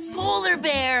 a polar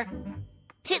bear.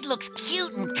 It looks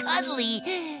cute and cuddly,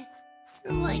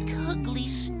 like Ugly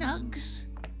Snugs.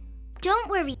 Don't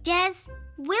worry, Des.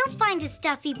 We'll find a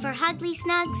stuffy for Ugly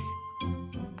Snugs.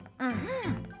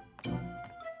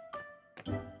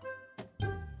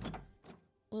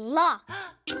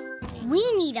 Locked. We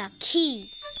need a key.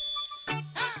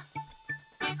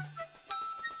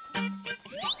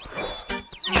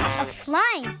 A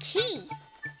flying key.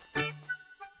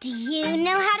 Do you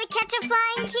know how to catch a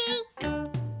flying key?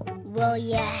 Will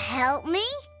you help me?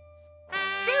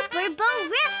 Super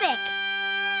Bowrific!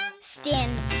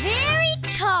 Stand very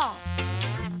tall.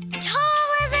 Tall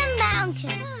as a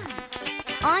mountain.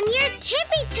 On your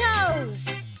tippy toes.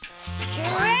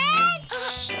 Stretch!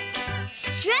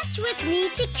 Stretch with me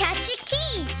to catch a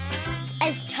key.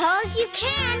 As tall as you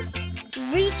can.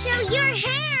 Reach out your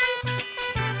hands.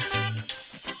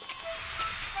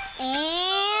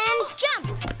 And jump!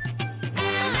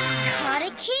 Caught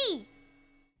a key.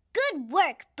 Good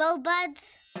work, Bow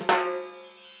Buds.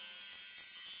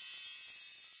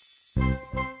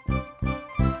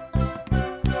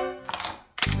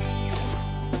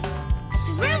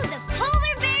 Through the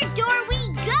polar bear door we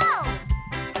go!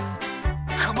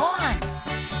 Come on!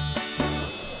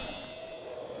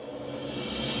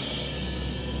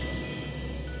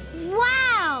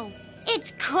 Wow!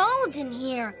 It's cold in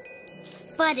here,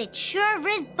 but it sure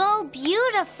is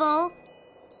beautiful.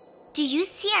 Do you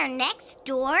see our next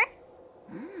door?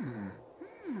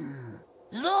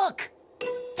 Look!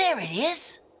 There it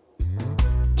is!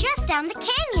 Just down the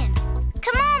canyon.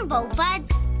 Come on, Bow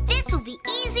Buds. This will be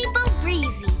easy Bow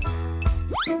Breezy.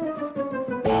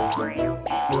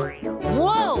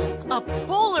 Whoa! A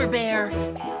polar bear!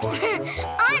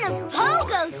 On a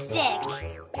pogo stick.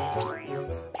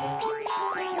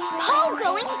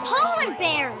 Pogoing polar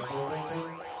bears.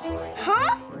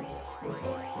 Huh?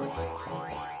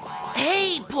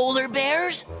 Hey, polar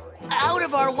bears! Out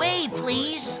of our way,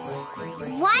 please!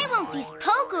 Why won't these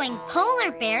pogoing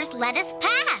polar bears let us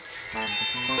pass?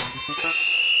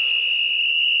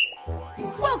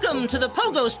 Welcome to the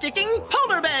pogo-sticking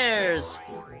polar bears!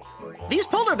 These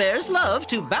polar bears love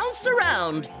to bounce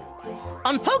around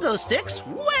on pogo sticks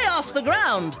way off the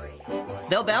ground.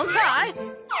 They'll bounce high,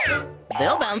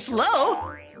 they'll bounce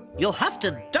low. You'll have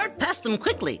to dart past them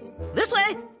quickly, this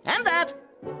way and that,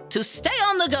 to stay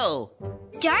on the go.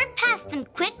 Dart past them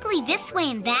quickly this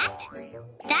way and that?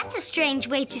 That's a strange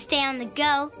way to stay on the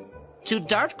go. To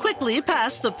dart quickly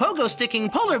past the pogo-sticking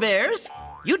polar bears,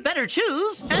 you'd better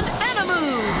choose an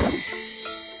Animove.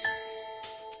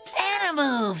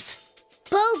 Animoves!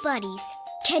 Bow Buddies,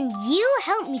 can you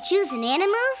help me choose an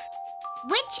Animove?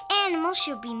 Which animal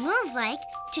should we move like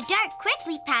to dart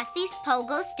quickly past these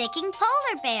pogo-sticking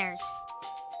polar bears?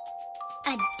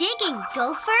 A digging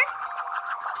gopher?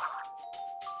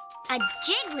 A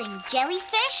jiggling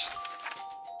jellyfish?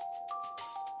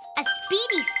 A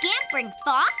speedy scampering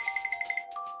fox?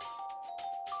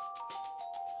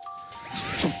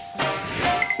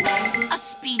 A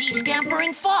speedy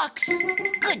scampering fox!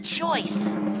 Good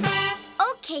choice!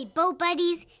 Okay, Bow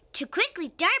Buddies, to quickly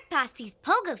dart past these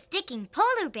pogo-sticking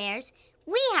polar bears,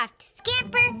 we have to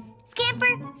scamper,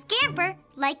 scamper, scamper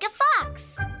like a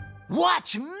fox.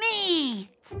 Watch me!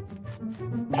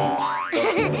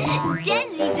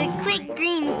 Dezzy's a quick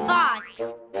green fox.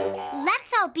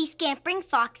 Let's all be scampering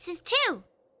foxes too.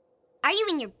 Are you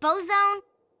in your bow zone?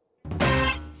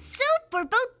 Super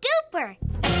Bow Duper!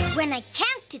 When I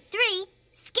count to 3,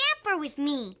 scamper with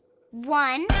me.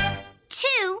 1,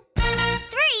 2, 3,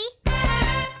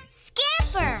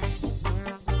 scamper!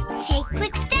 Take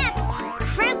quick steps,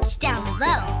 crouch down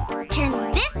low, turn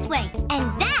this way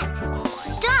and that,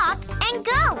 stop and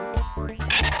go.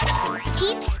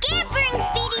 Keep scampering,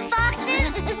 speedy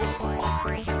foxes!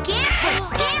 Scamper,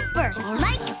 scamper,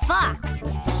 like a fox.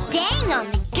 Staying on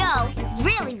the go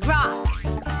really rocks.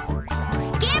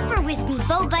 Scamper with me,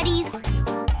 Bow Buddies.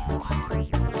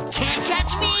 Can't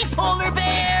catch me, polar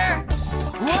bear!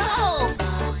 Whoa!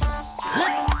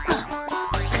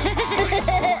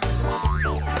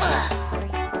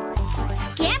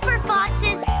 Scamper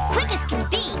foxes, quick as can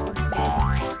be.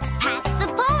 Past the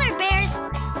polar bears,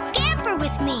 scamper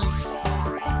with me.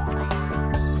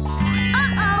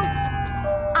 Uh-oh,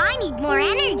 I need more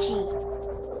energy.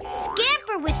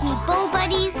 Scamper with me, Bow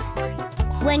Buddies.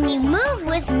 When you move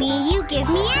with me, you give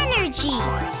me energy.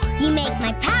 You make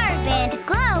my power band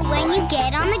glow when you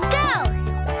get on the go.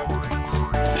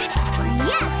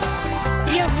 Yes,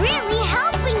 you're really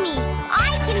helping me.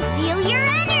 I can feel your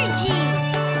energy.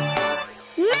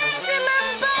 Maximum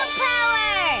bow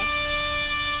power!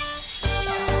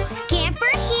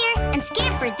 Scamper here and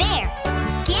scamper there.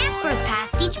 Scamper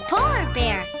past each polar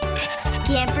bear.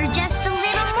 Scamper just a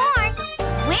little more.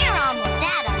 We're almost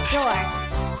at our door.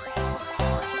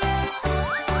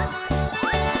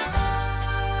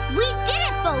 We did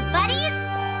it, Bow Buddies!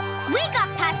 We got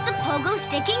past the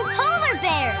pogo-sticking polar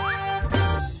bears.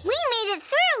 We made it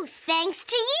through thanks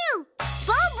to you.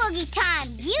 Bow boogie time,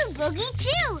 you boogie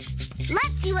too.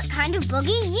 Let's see what kind of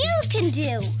boogie you can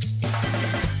do.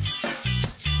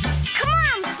 Come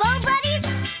on, Bow Buddies.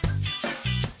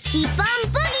 Keep on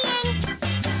boogieing.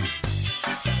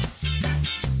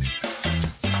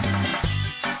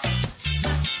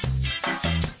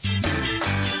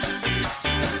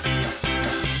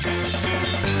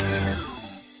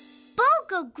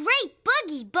 Bogo great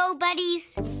boogie, Bow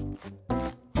Buddies.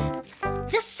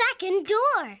 The second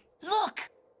door. Look!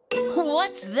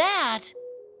 What's that?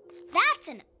 That's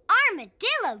an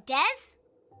armadillo, Des.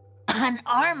 An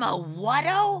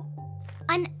arma-what-o?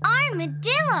 An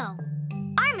armadillo.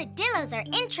 Armadillos are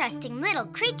interesting little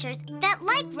creatures that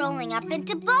like rolling up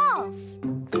into balls.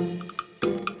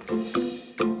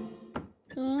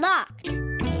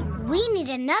 We need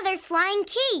another flying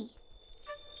key.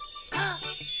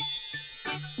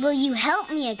 Will you help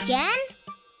me again?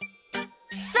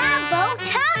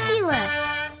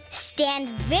 Fabotopulous! Stand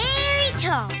very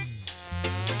tall.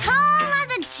 Tall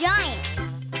as a giant.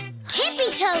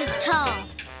 Tippy-toes tall.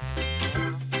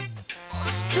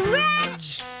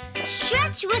 Stretch!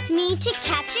 Stretch with me to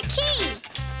catch a key.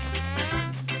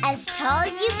 As tall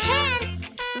as you can,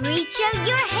 reach out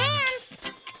your hands.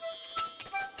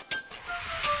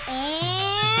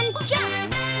 And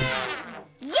jump!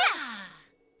 Yes!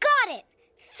 Got it!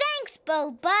 Thanks,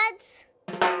 Bo Buds.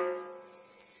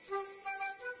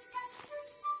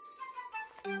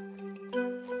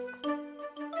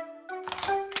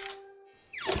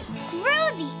 Through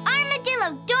the armadillo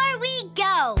door we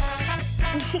go.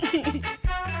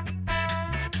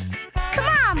 Come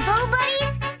on, Bo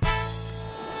Buddies.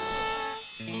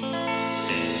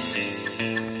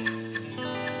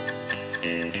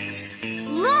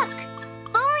 Look,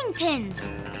 bowling pins.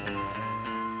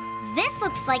 This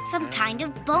looks like some kind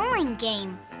of bowling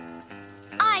game.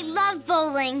 I love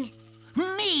bowling.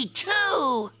 Me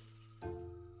too!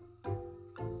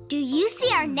 Do you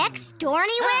see our next door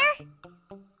anywhere?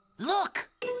 Look!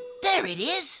 There it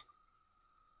is!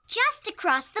 Just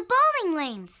across the bowling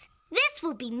lanes. This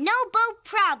will be no boat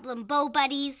problem, Bo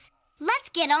Buddies. Let's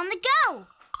get on the go.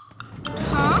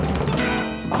 Huh?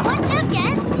 Watch out,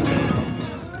 Des.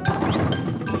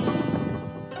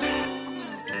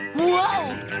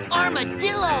 Whoa!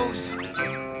 Armadillos!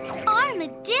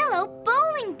 Armadillo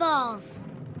bowling balls.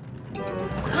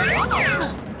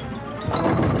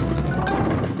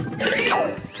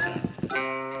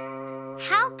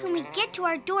 How can we get to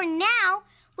our door now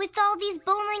with all these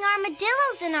bowling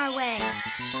armadillos in our way?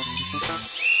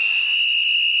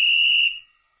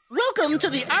 Welcome to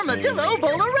the Armadillo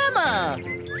Bowlerama!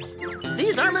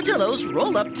 These armadillos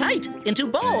roll up tight into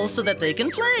balls so that they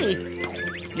can play.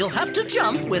 You'll have to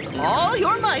jump with all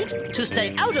your might to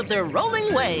stay out of their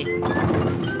rolling way.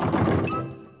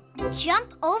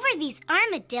 Jump over these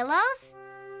armadillos?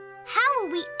 How will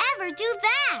we ever do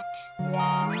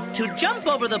that? To jump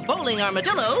over the bowling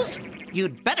armadillos,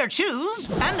 you'd better choose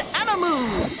an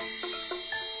Animove.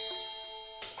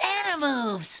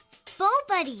 Animoves! Bo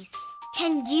Buddies,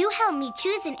 can you help me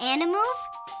choose an Animove?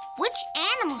 Which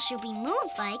animal should we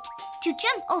move like to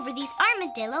jump over these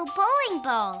armadillo bowling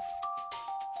balls?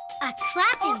 A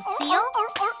clapping seal?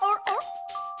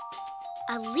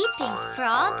 A leaping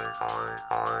frog?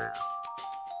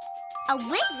 A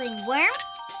wiggling worm?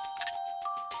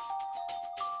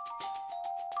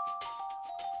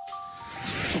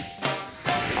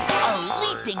 A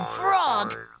leaping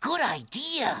frog! Good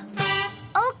idea!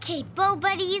 Okay, Bo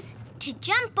Buddies. To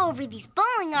jump over these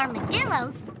bowling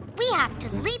armadillos, we have to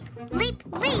leap, leap,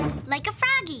 leap like a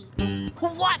froggy.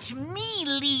 Watch me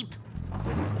leap!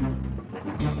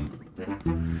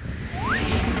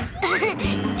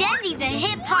 Dezzy's a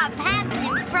hip-hop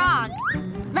happening frog.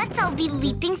 Let's all be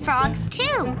leaping frogs,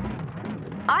 too.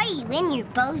 Are you in your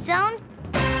bow zone?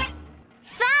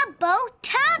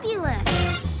 Fabotopulous!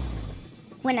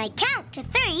 When I count to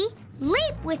 3,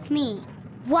 leap with me.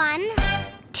 1,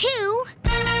 2,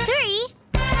 3,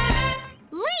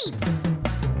 leap!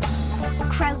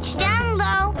 Crouch down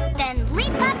low, then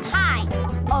leap up high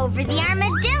over the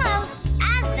armadillos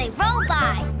as they roll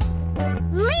by.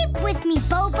 Leap with me,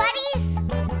 Bo Buddies!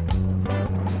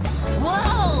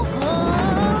 Whoa!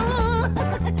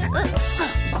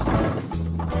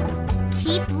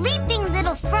 Keep leaping,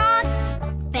 little frogs.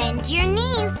 Bend your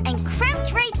knees and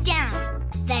crouch right down.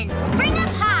 Then spring up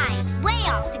high, way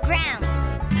off the ground.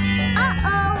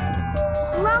 Uh-oh,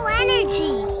 low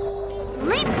energy.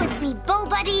 Leap with me, Bo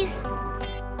Buddies.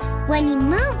 When you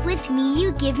move with me,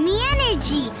 you give me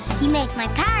energy. You make my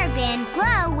power band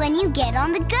glow when you get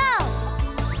on the go.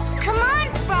 Come on,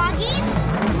 froggies.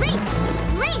 Leap,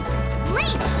 leap,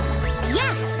 leap.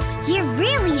 Yes, you're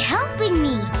really helping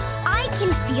me. I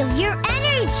can feel your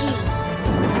energy.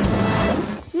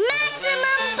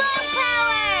 Maximum bow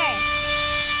power!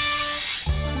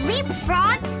 Leap,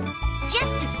 frogs.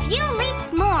 Just a few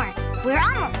leaps more. We're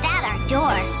almost at our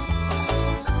door.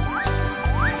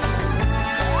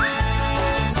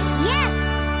 Yes,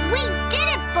 we did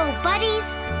it, Bo Buddies.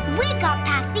 We got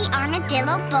past the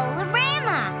Armadillo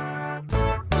Bowlerama.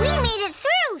 We made it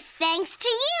through thanks to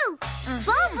you.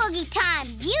 Bo Boogie time,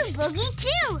 you boogie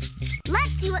too.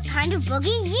 Let's see what kind of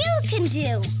boogie you can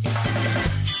do.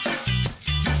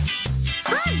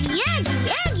 Boogie, oogie,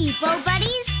 oogie, Bo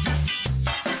Buddies.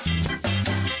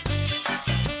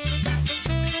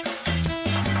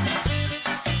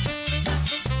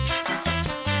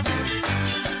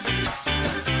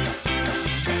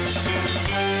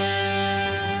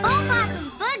 Bo Bottom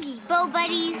Boogie,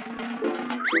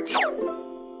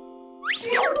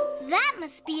 That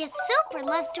must be a super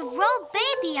loves to roll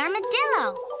baby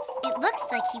armadillo. It looks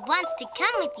like he wants to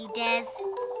come with you, Dez.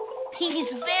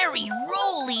 He's very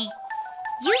rolly.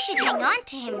 You should hang on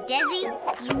to him, Dezzy.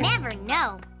 You never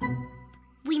know.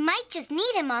 We might just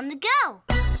need him on the go.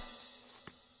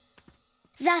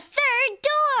 The third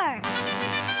door.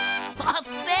 A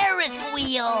Ferris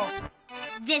wheel.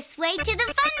 This way to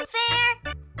the fun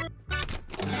fair.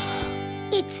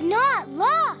 It's not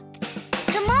locked.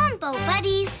 Come on, Bo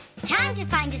Buddies. Time to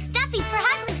find a stuffy for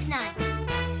Ugly Snugs.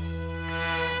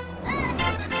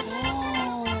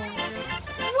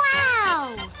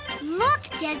 Wow! Look,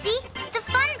 Dezzy, the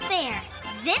fun fair.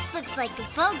 This looks like a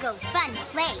BOGO fun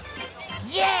place.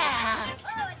 Yeah!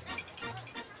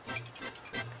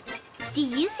 Do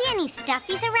you see any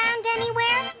stuffies around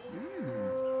anywhere?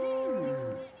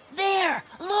 There!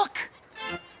 Look!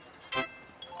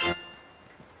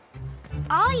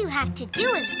 All you have to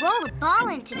do is roll a ball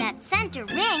into that center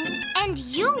ring, and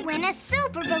you'll win a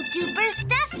Super Bo Duper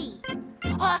Stuffy.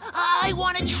 I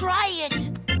want to try it.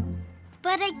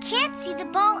 But I can't see the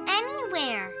ball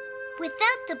anywhere.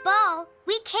 Without the ball,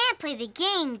 we can't play the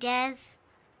game, Dez.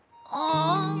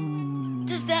 Oh,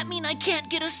 does that mean I can't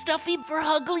get a stuffy for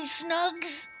Ugly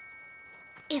Snugs?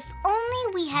 If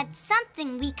only we had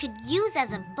something we could use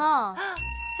as a ball.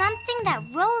 Something that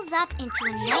rolls up into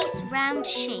a nice round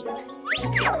shape.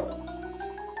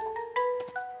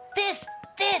 This!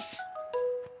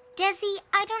 Dezzy,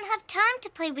 I don't have time to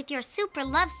play with your super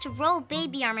loves to roll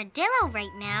baby armadillo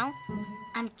right now.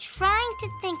 I'm trying to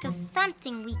think of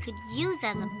something we could use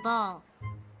as a ball.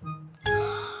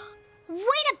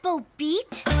 Wait a Bo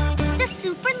Beat! The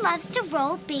super loves to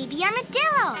roll baby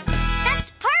armadillo.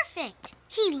 That's perfect.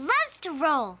 He loves to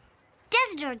roll.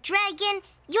 Dezadore Dragon,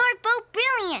 you're Bo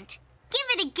Brilliant. Give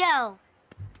it a go.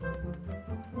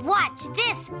 Watch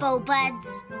this, Bo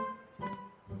Buds.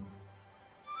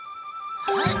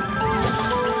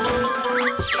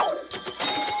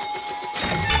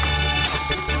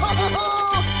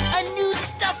 Oh, a new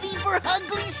stuffy for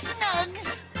Ugly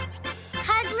Snugs.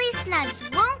 Ugly Snugs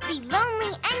won't be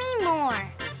lonely anymore.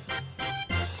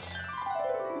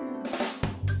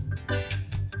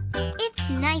 It's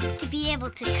nice to be able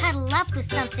to cuddle up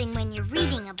with something when you're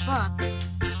reading a book.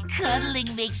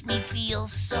 Cuddling makes me feel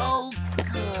so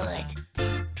good.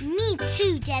 Me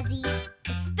too, Dezzy.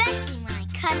 Especially when I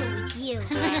cuddle with you.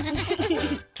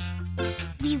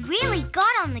 We really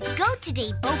got on the go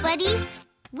today, Bo Buddies.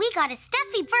 We got a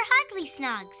stuffy for Ugly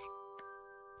Snugs.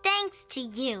 Thanks to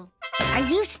you. Are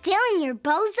you still in your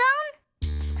Bo zone?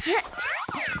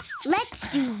 Let's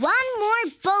do one more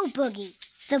Bo Boogie.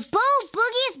 The Bo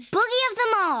Boogiest boogie of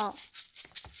them all.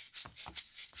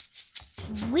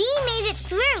 We made it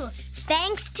through,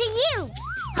 thanks to you.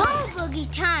 Bo Boogie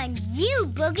time, you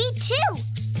boogie too.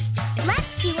 Let's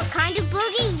see what kind of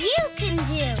boogie you can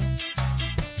do.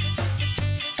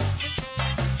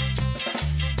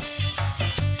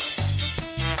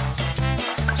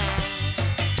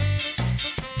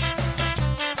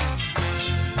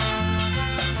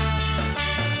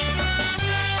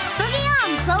 Boogie on,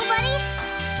 Bo Buddies.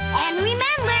 And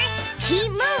remember,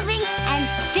 keep moving and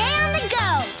stay on the go.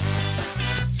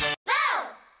 Bo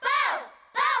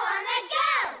on the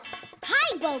go. Hi,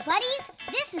 Bo Buddies.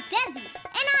 This is Dezzy,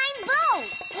 and I'm Bo.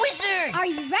 Wizard! Are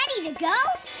you ready to go?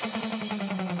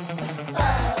 Bo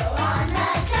on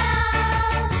the go.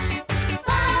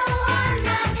 Bo on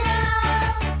the go.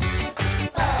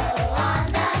 Bo on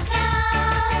the go.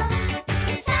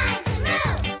 It's time to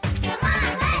move. Come on,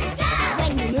 let's go.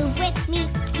 When you move with me,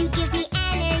 you give me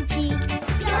energy.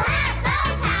 You'll have Bo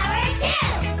power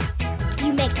too. You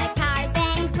make my power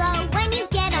band glow when you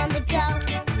get on the go.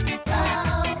 Bo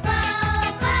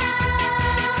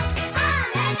on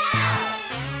the go.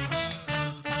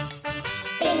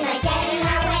 Things might get in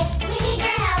our way. We need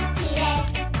your help today.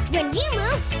 When you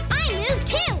move, I move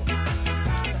too.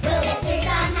 We'll get through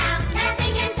somehow.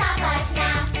 Nothing can stop us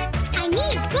now. I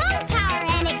need Bo power,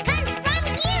 and it comes from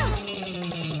you.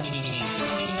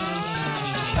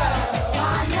 Bo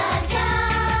on the go.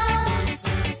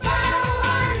 Bo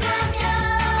on the go.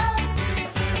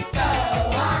 Bo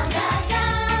on the go.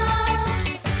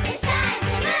 It's time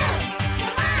to move.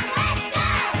 Come on, let's go.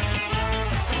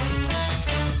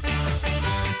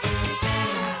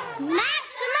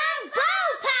 Maximum Bo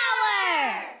power!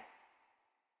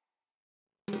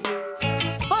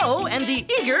 Bo and the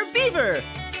Eager Beaver.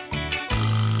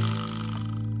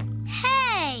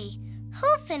 Hey, who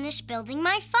finished building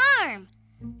my farm?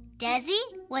 Dezzy,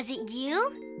 was it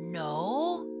you?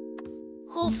 No.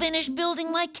 Who finished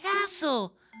building my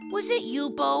castle? Was it you,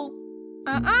 Bo?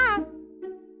 Uh-uh.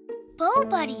 Bo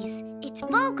Buddies, It's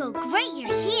Bogo, great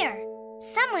you're here.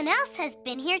 Someone else has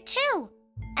been here too.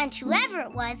 And whoever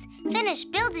it was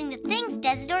finished building the things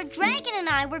Dezadore, Dragon, and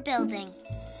I were building.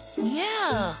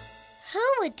 Yeah. Who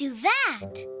would do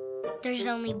that? There's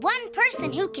only one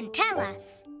person who can tell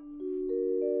us.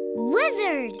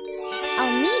 Wizard!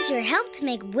 I'll need your help to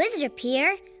make Wizard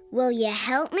appear. Will you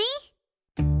help me?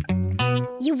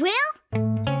 You will?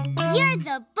 You're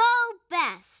the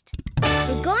best.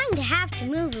 We're going to have to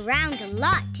move around a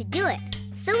lot to do it,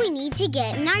 so we need to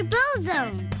get in our bow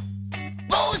zone.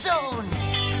 Bow zone!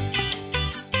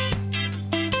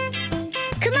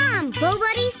 Come on, bow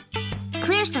buddies.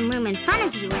 Clear some room in front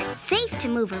of you where it's safe to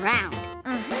move around.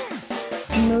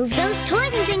 Move those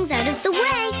toys and things out of the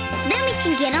way, then we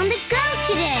can get on the go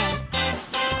today.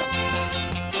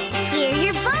 Clear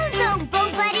your bow zone, bow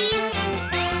buddies.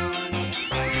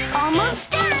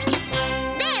 Almost done.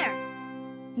 There.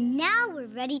 Now we're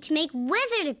ready to make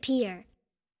Wizard appear.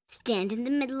 Stand in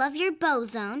the middle of your bow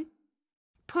zone.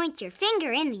 Point your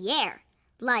finger in the air,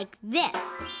 like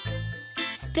this.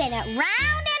 Spin it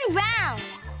round and round.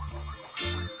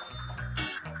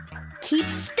 Keep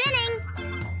spinning.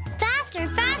 Faster,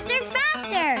 faster,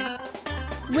 faster.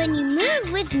 When you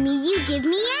move with me, you give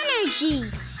me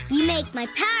energy. You make my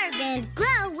power band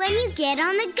glow when you get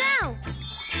on the go.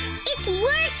 It's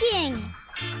working.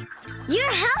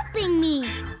 You're helping me.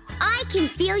 I can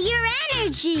feel your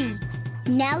energy.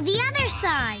 Now the other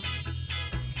side.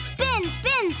 Spin,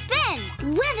 spin,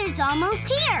 spin. Wizard's almost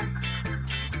here.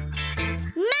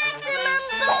 Maximum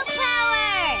bow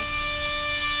power!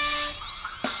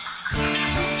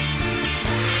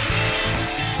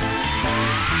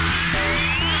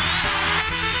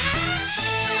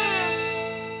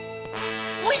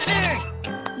 Wizard!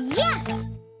 Yes!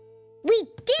 We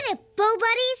did it, bow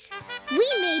buddies! We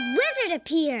made Wizard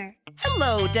appear.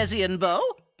 Hello, Dezzy and Bo.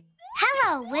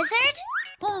 Hello, Wizard.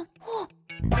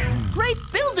 Great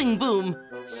building boom!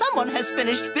 Someone has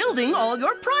finished building all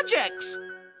your projects.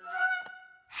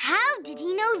 How did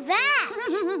he know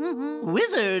that?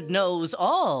 Wizard knows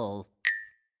all.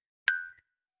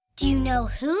 Do you know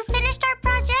who finished our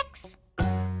projects?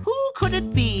 Who could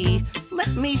it be? Let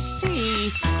me see.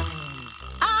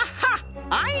 Aha!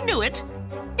 I knew it.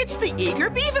 It's the Eager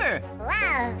Beaver.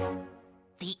 Wow.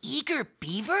 The Eager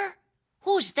Beaver?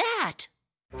 Who's that?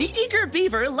 The Eager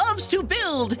Beaver loves to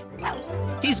build.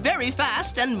 He's very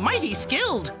fast and mighty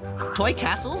skilled. Toy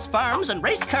castles, farms, and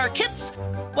race car kits.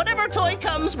 Whatever toy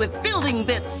comes with building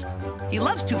bits. He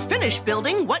loves to finish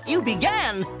building what you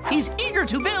began. He's eager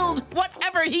to build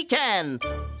whatever he can.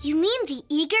 You mean the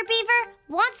Eager Beaver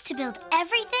wants to build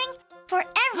everything for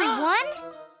everyone?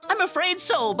 I'm afraid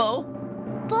so, Bo.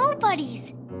 Bow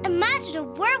buddies, imagine a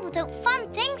world without fun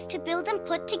things to build and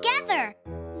put together.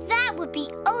 That would be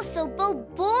oh so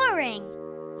boring.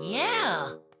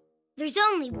 Yeah. There's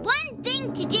only one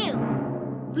thing to do.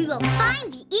 We will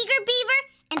find the Eager Beaver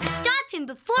and stop him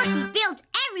before he builds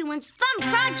everyone's fun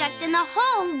project in the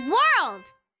whole world.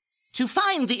 To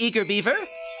find the Eager Beaver,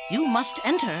 you must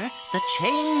enter the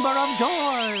Chamber of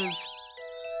Doors.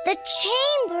 The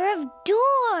Chamber of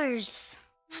Doors.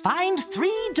 Find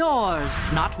 3 doors,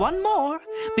 not one more.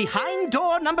 Behind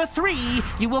door number 3,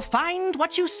 you will find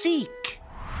what you seek.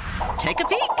 Take a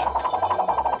peek.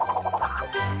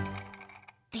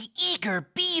 The Eager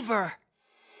Beaver.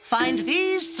 Find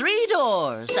these 3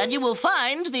 doors, and you will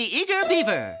find the Eager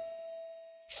Beaver.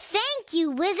 Thank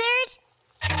you, Wizard.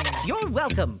 You're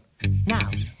welcome. Now,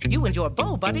 you and your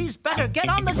bow buddies better get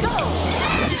on the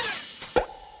go.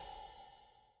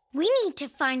 We need to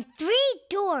find 3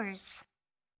 doors.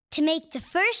 To make the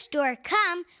first door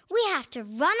come, we have to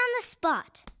run on the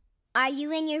spot. Are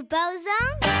you in your bow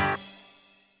zone?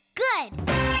 Good.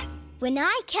 When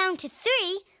I count to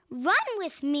 3, run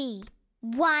with me.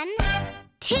 1,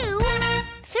 2,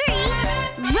 3,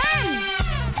 run!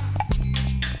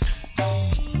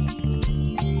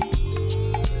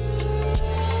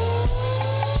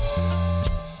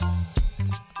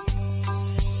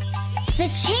 The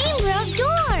Chamber of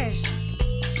Doors!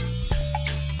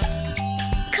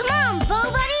 Come on, bow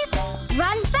buddies!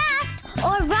 Run fast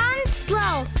or run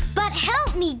slow, but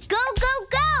help me go, go,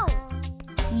 go!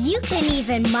 You can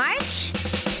even march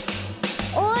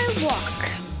or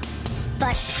walk,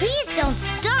 but please don't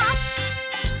stop.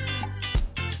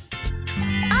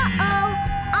 Uh-oh,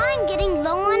 I'm getting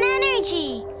low on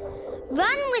energy.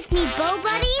 Run with me, bow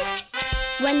buddies.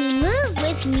 When you move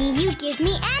with me, you give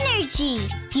me energy.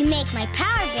 You make my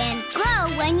power band glow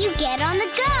when you get on the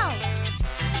go.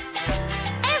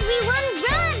 Everyone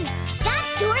run! That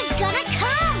door's gonna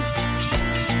come!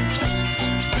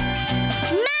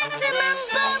 Maximum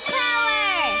bow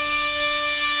power!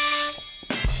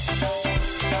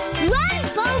 Run,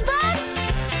 Bow-Buds!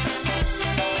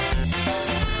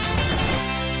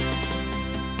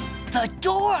 The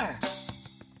door!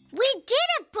 We did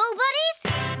it, Bow-Buddies!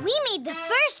 We made the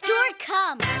first door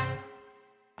come.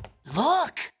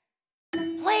 Look!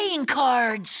 Playing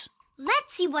cards!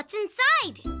 Let's see what's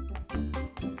inside.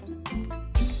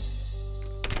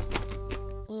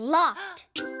 Locked.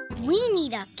 We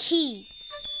need a key.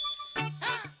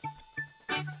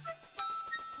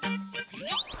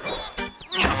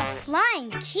 A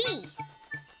flying key.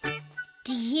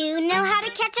 Do you know how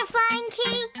to catch a flying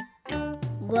key?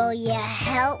 Will you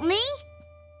help me?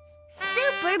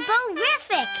 Super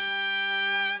Bowrific.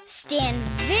 Stand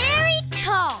very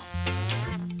tall.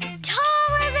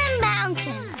 Tall as a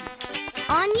mountain.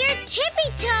 On your tippy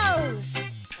toes.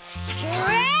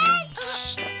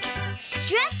 Stretch.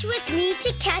 Stretch with me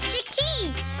to catch a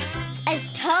key.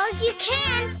 As tall as you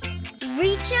can.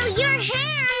 Reach out your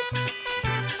hands.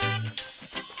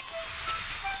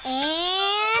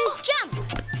 And jump.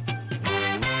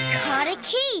 Caught a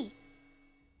key.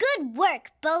 Good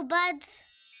work, Bow-Buds.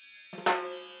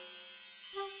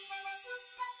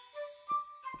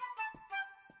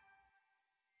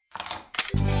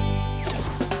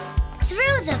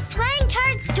 Through the playing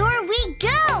cards door we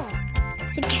go.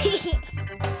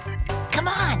 Come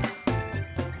on!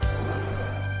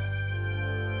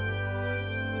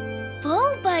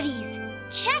 Bow-Buddies,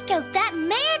 check out that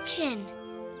mansion.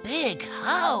 Big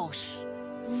house.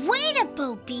 Wait a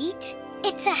Bo-Beat.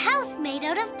 It's a house made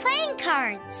out of playing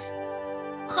cards.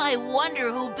 I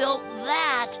wonder who built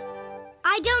that.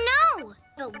 I don't know,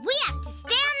 but we have to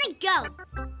stay on the go.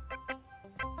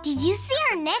 Do you see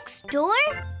our next door?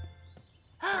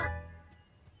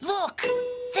 Look!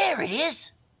 There it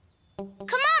is!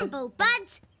 Come on,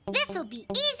 Bow-Buds. This'll be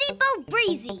easy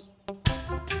Bo-Breezy.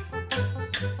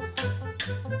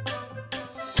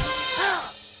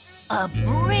 A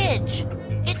bridge!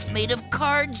 It's made of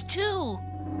cards, too.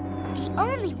 The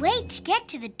only way to get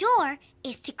to the door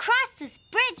is to cross this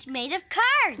bridge made of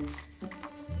cards.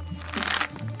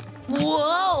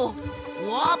 Whoa!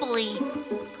 Wobbly!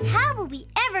 How will we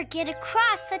ever get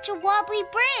across such a wobbly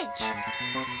bridge?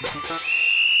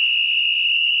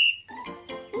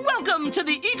 Welcome to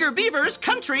the Eager Beaver's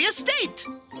country estate.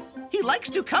 He likes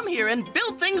to come here and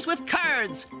build things with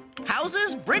cards.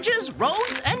 Houses, bridges,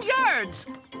 roads, and yards.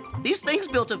 These things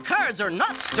built of cards are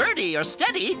not sturdy or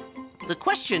steady. The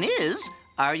question is,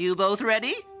 are you both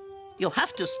ready? You'll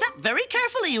have to step very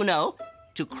carefully, you know,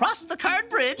 to cross the card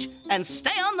bridge and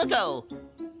stay on the go.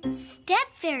 Step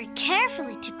very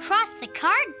carefully to cross the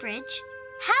card bridge.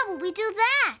 How will we do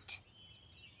that?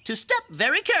 To step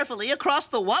very carefully across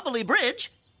the wobbly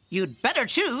bridge, you'd better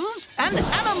choose an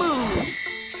Animove.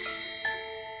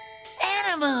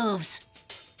 Animoves!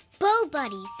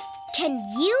 Bow-Buddies, can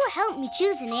you help me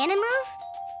choose an Animove?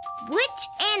 Which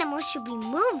animal should we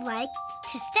move like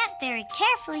to step very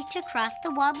carefully to cross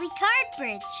the wobbly card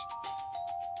bridge?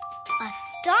 A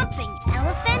stomping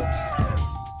elephant?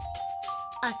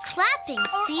 A clapping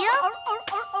seal?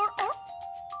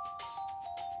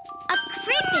 A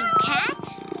creeping cat?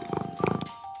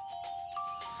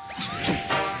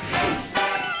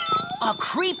 A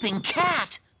creeping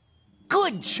cat!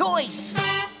 Good choice!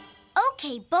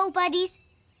 Okay, Bow-Buddies.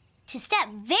 To step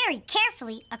very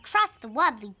carefully across the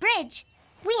wobbly bridge,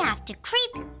 we have to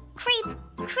creep, creep,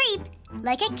 creep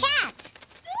like a cat.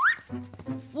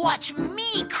 Watch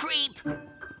me creep!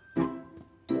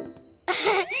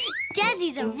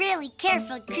 Dezzy's a really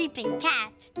careful creeping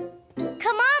cat.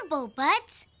 Come on,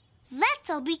 Bow-Buds. Let's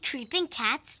all be creeping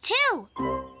cats, too.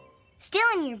 Still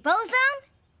in your bow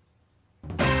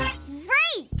zone?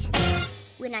 Right!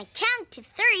 When I count to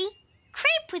 3,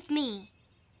 creep with me.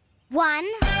 1,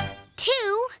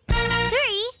 2,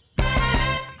 3,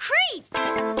 creep!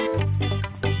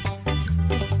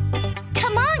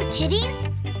 Come on, kitties.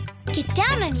 Get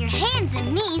down on your hands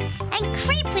and knees and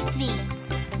creep with me.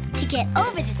 To get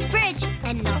over this bridge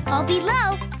and not fall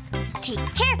below, take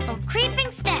careful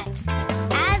creeping steps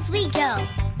as we go.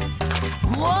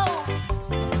 Whoa!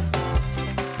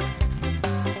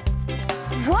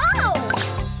 Whoa!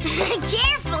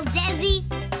 Careful, Dezzy.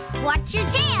 Watch your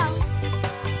tail.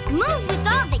 Move with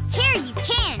all the care you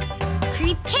can.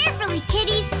 Creep carefully,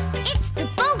 kitties. It's the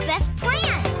Bow-Best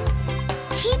plan.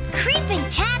 Keep creeping,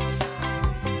 cats.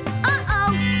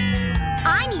 Uh-oh.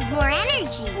 I need more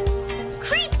energy.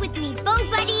 Creep with me,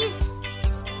 Bow-Buddies.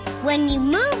 When you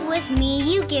move with me,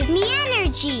 you give me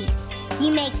energy.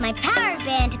 You make my power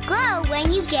band glow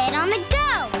when you get on the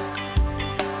go.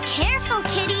 Careful,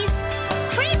 kitties.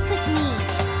 Creep with me.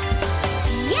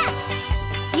 Yes!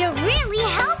 You're really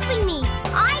helping me.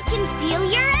 I can feel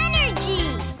your energy.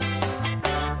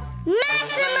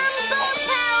 Maximum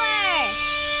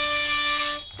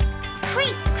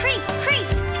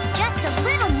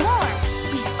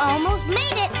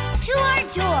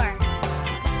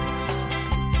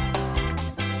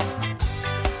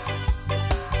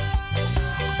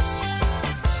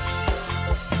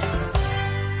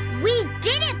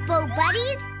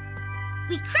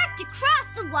across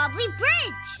the wobbly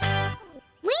bridge.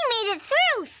 We made it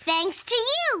through thanks to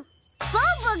you. Bull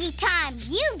boogie time,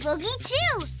 you boogie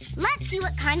too. Let's see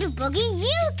what kind of boogie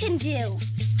you can do.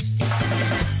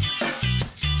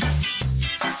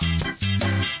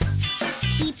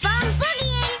 Keep on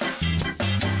boogieing.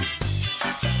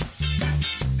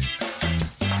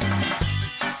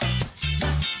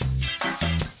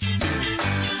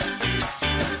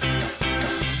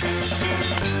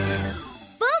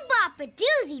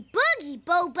 Boo-bop-a-doozy boogie,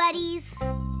 Bo Buddies.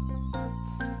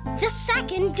 The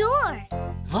second door.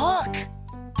 Look!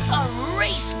 A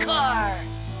race car!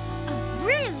 A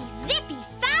really zippy,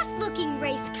 fast-looking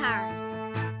race car.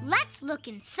 Let's look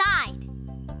inside.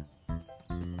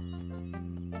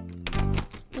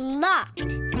 Locked.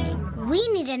 We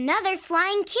need another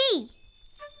flying key.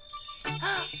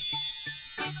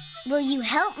 Will you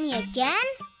help me again?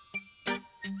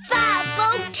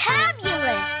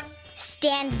 Fab-o-tabulous!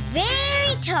 Stand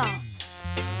very tall.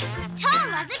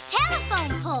 Tall as a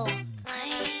telephone pole.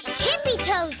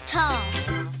 Tippy-toes tall.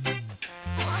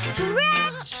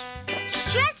 Stretch!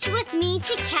 Stretch with me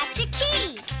to catch a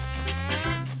key.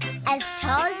 As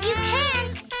tall as you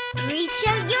can. Reach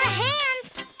out your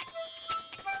hands.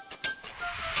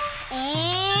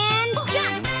 And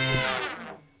jump!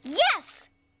 Yes!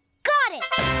 Got it!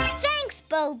 Thanks,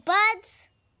 Bo Buds.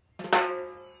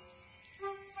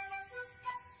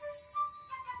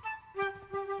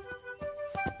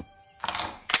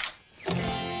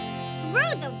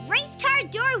 Through the race car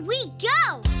door we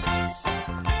go!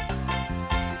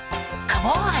 Come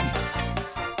on!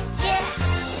 Yeah!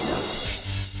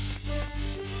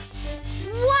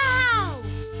 Wow!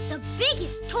 The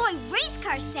biggest toy race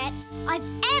car set I've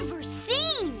ever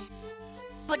seen!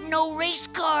 But no race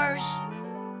cars!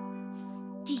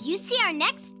 Do you see our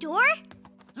next door?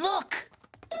 Look!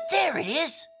 There it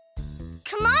is!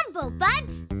 Come on, Bo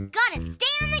Buds! Gotta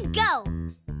stay on the go!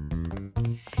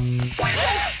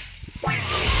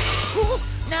 Ooh,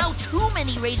 now too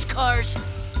many race cars!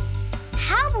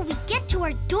 How will we get to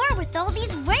our door with all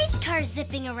these race cars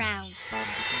zipping around?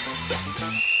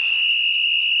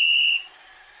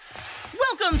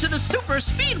 Welcome to the super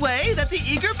speedway that the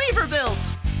Eager Beaver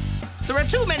built. There are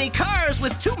too many cars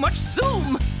with too much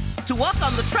zoom. To walk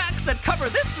on the tracks that cover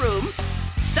this room,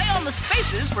 stay on the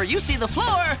spaces where you see the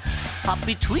floor. Hop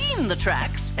between the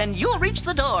tracks and you'll reach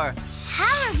the door.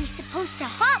 How are we supposed to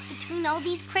hop between all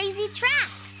these crazy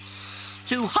tracks?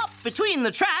 To hop between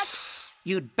the tracks,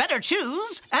 you'd better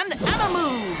choose an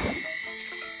Animove.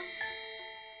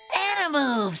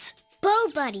 Animoves! Bo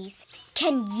Buddies,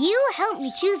 can you help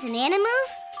me choose an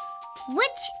Animove?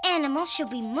 Which animal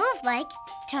should we move like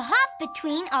to hop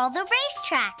between all the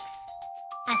racetracks?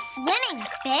 A swimming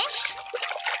fish?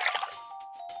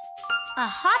 A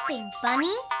hopping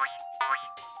bunny?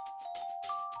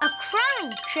 A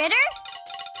crawling critter?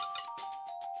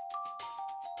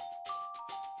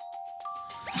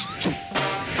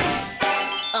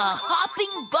 A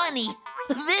hopping bunny!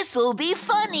 This'll be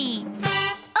funny!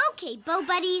 Okay, Bo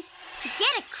Buddies, to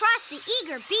get across the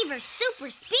Eager Beaver Super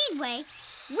Speedway,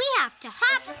 we have to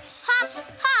hop, hop,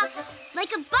 hop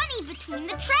like a bunny between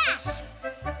the tracks.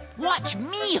 Watch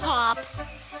me hop!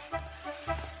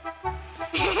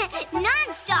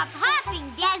 Non-stop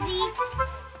hopping, Dezzy.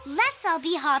 Let's all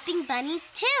be hopping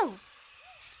bunnies, too.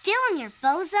 Still in your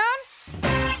bow zone?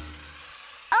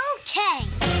 Okay.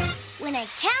 When I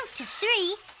count to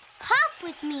 3, hop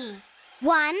with me.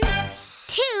 1,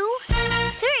 2,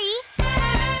 3.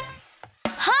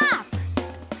 Hop!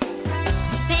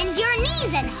 Bend your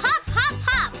knees and hop, hop,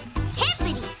 hop.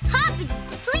 Hippity, hoppity.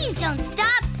 Please don't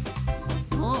stop.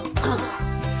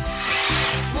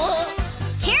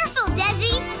 Careful,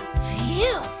 Dezzy.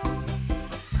 Phew!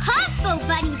 Hop, Bo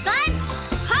Bunny Buds!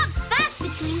 Hop fast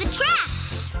between the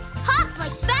tracks! Hop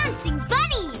like bouncing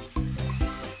bunnies!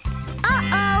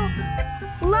 Uh-oh!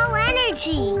 Low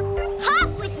energy! Hop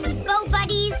with me, Bo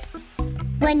Buddies!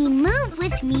 When you move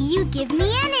with me, you give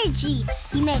me energy.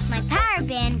 You make my power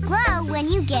band glow when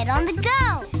you get on the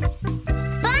go.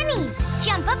 Bunnies,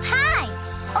 jump up high,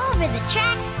 over the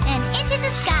tracks and into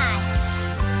the sky.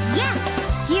 Yes,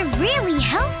 you're really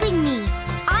helping me.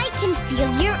 I can feel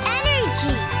your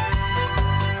energy.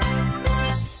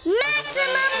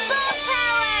 Maximum bow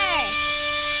power!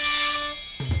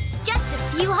 Just a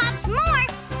few hops more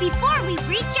before we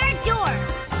reach our door.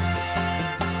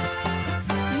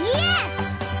 Yes!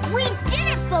 We did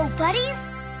it, Bo Buddies!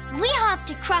 We hopped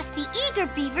across the Eager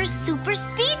Beaver's Super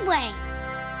Speedway.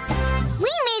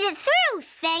 We made it through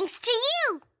thanks to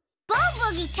you. Bo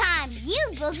Boogie time,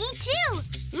 you boogie too.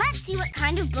 Let's see what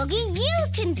kind of boogie you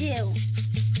can do.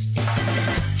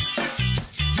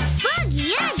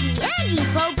 Boogie, oogie, oogie,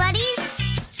 Bo Buddies.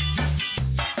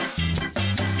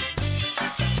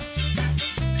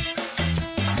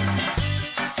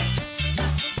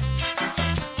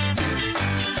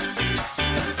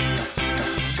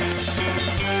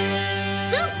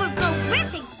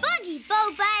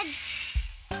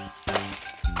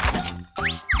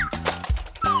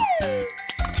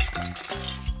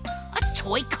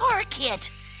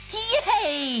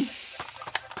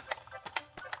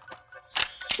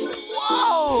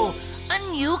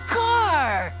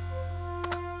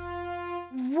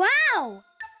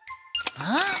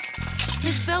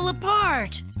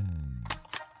 apart.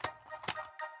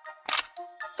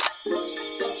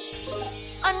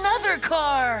 Another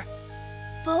car!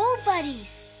 Bo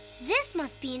Buddies, this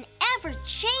must be an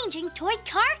ever-changing toy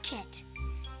car kit.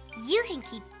 You can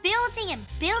keep building and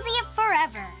building it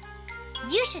forever.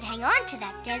 You should hang on to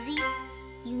that, Dezzy.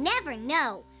 You never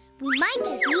know. We might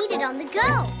just need it on the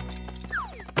go.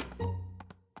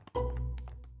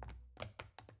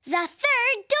 The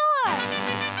third door!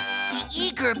 The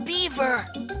eager beaver!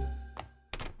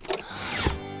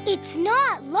 It's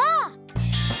not locked.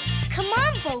 Come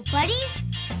on, Bo Buddies.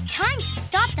 Time to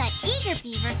stop that eager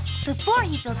beaver before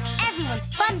he builds everyone's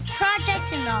fun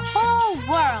projects in the whole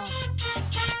world.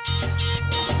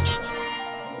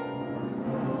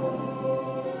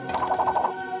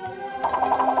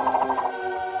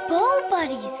 Bo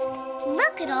Buddies,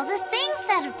 look at all the things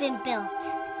that have been built.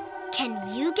 Can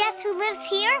you guess who lives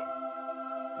here?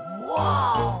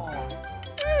 Whoa!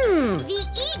 The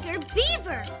eager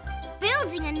beaver,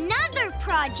 building another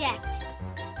project.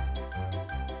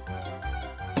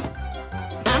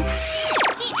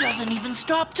 He doesn't even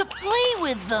stop to play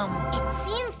with them. It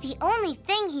seems the only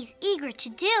thing he's eager to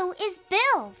do is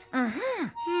build.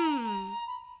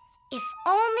 If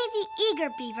only the eager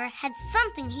beaver had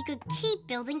something he could keep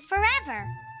building forever.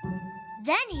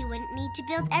 Then he wouldn't need to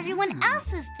build everyone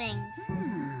else's things.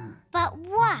 But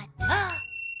what?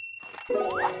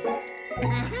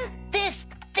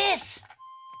 This!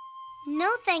 No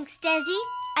thanks, Dezzy.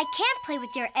 I can't play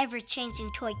with your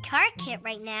ever-changing toy car kit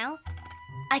right now.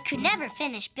 I could never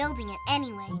finish building it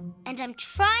anyway, and I'm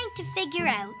trying to figure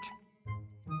out...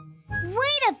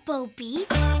 Wait a Bo Beat!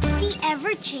 The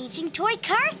ever-changing toy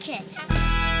car kit!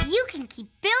 You can keep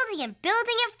building and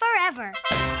building it forever.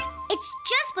 It's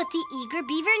just what the eager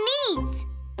beaver needs.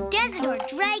 Dezadore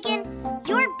Dragon,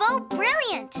 you're both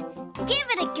brilliant. Give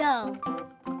it a go.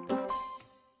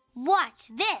 Watch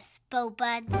this, Bo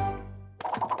Buds.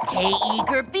 Hey,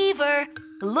 eager beaver,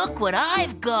 look what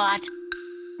I've got.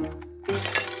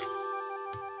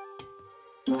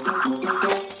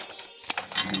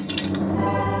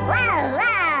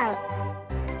 Wow!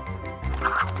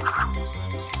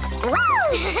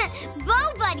 Bo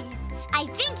Buddies, I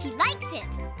think he likes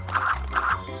it.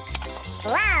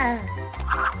 Wow!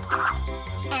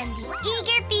 And the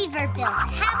eager beaver built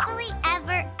happily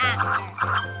ever after.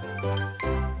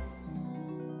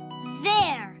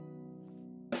 There!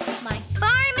 My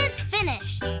farm is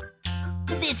finished.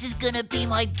 This is gonna be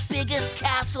my biggest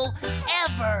castle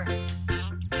ever.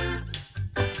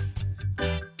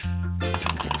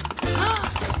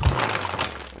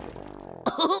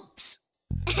 Oops!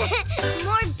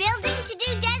 More building to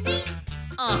do, Dezzy?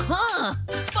 Uh-huh!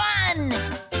 Fun!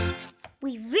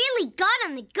 We really got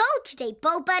on the go today,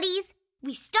 Bo Buddies.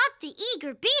 We stopped the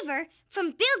eager beaver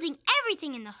from building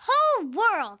everything in the whole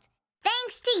world,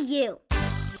 thanks to you.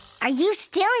 Are you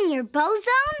still in your bow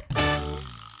zone?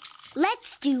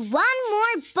 Let's do one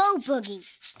more bow boogie.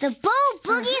 The bow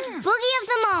boogiest boogie of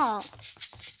them all.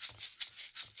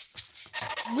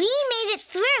 We made it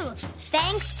through,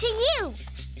 thanks to you.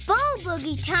 Bow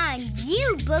boogie time,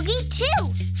 you boogie too.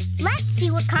 Let's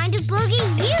see what kind of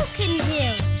boogie you can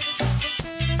do.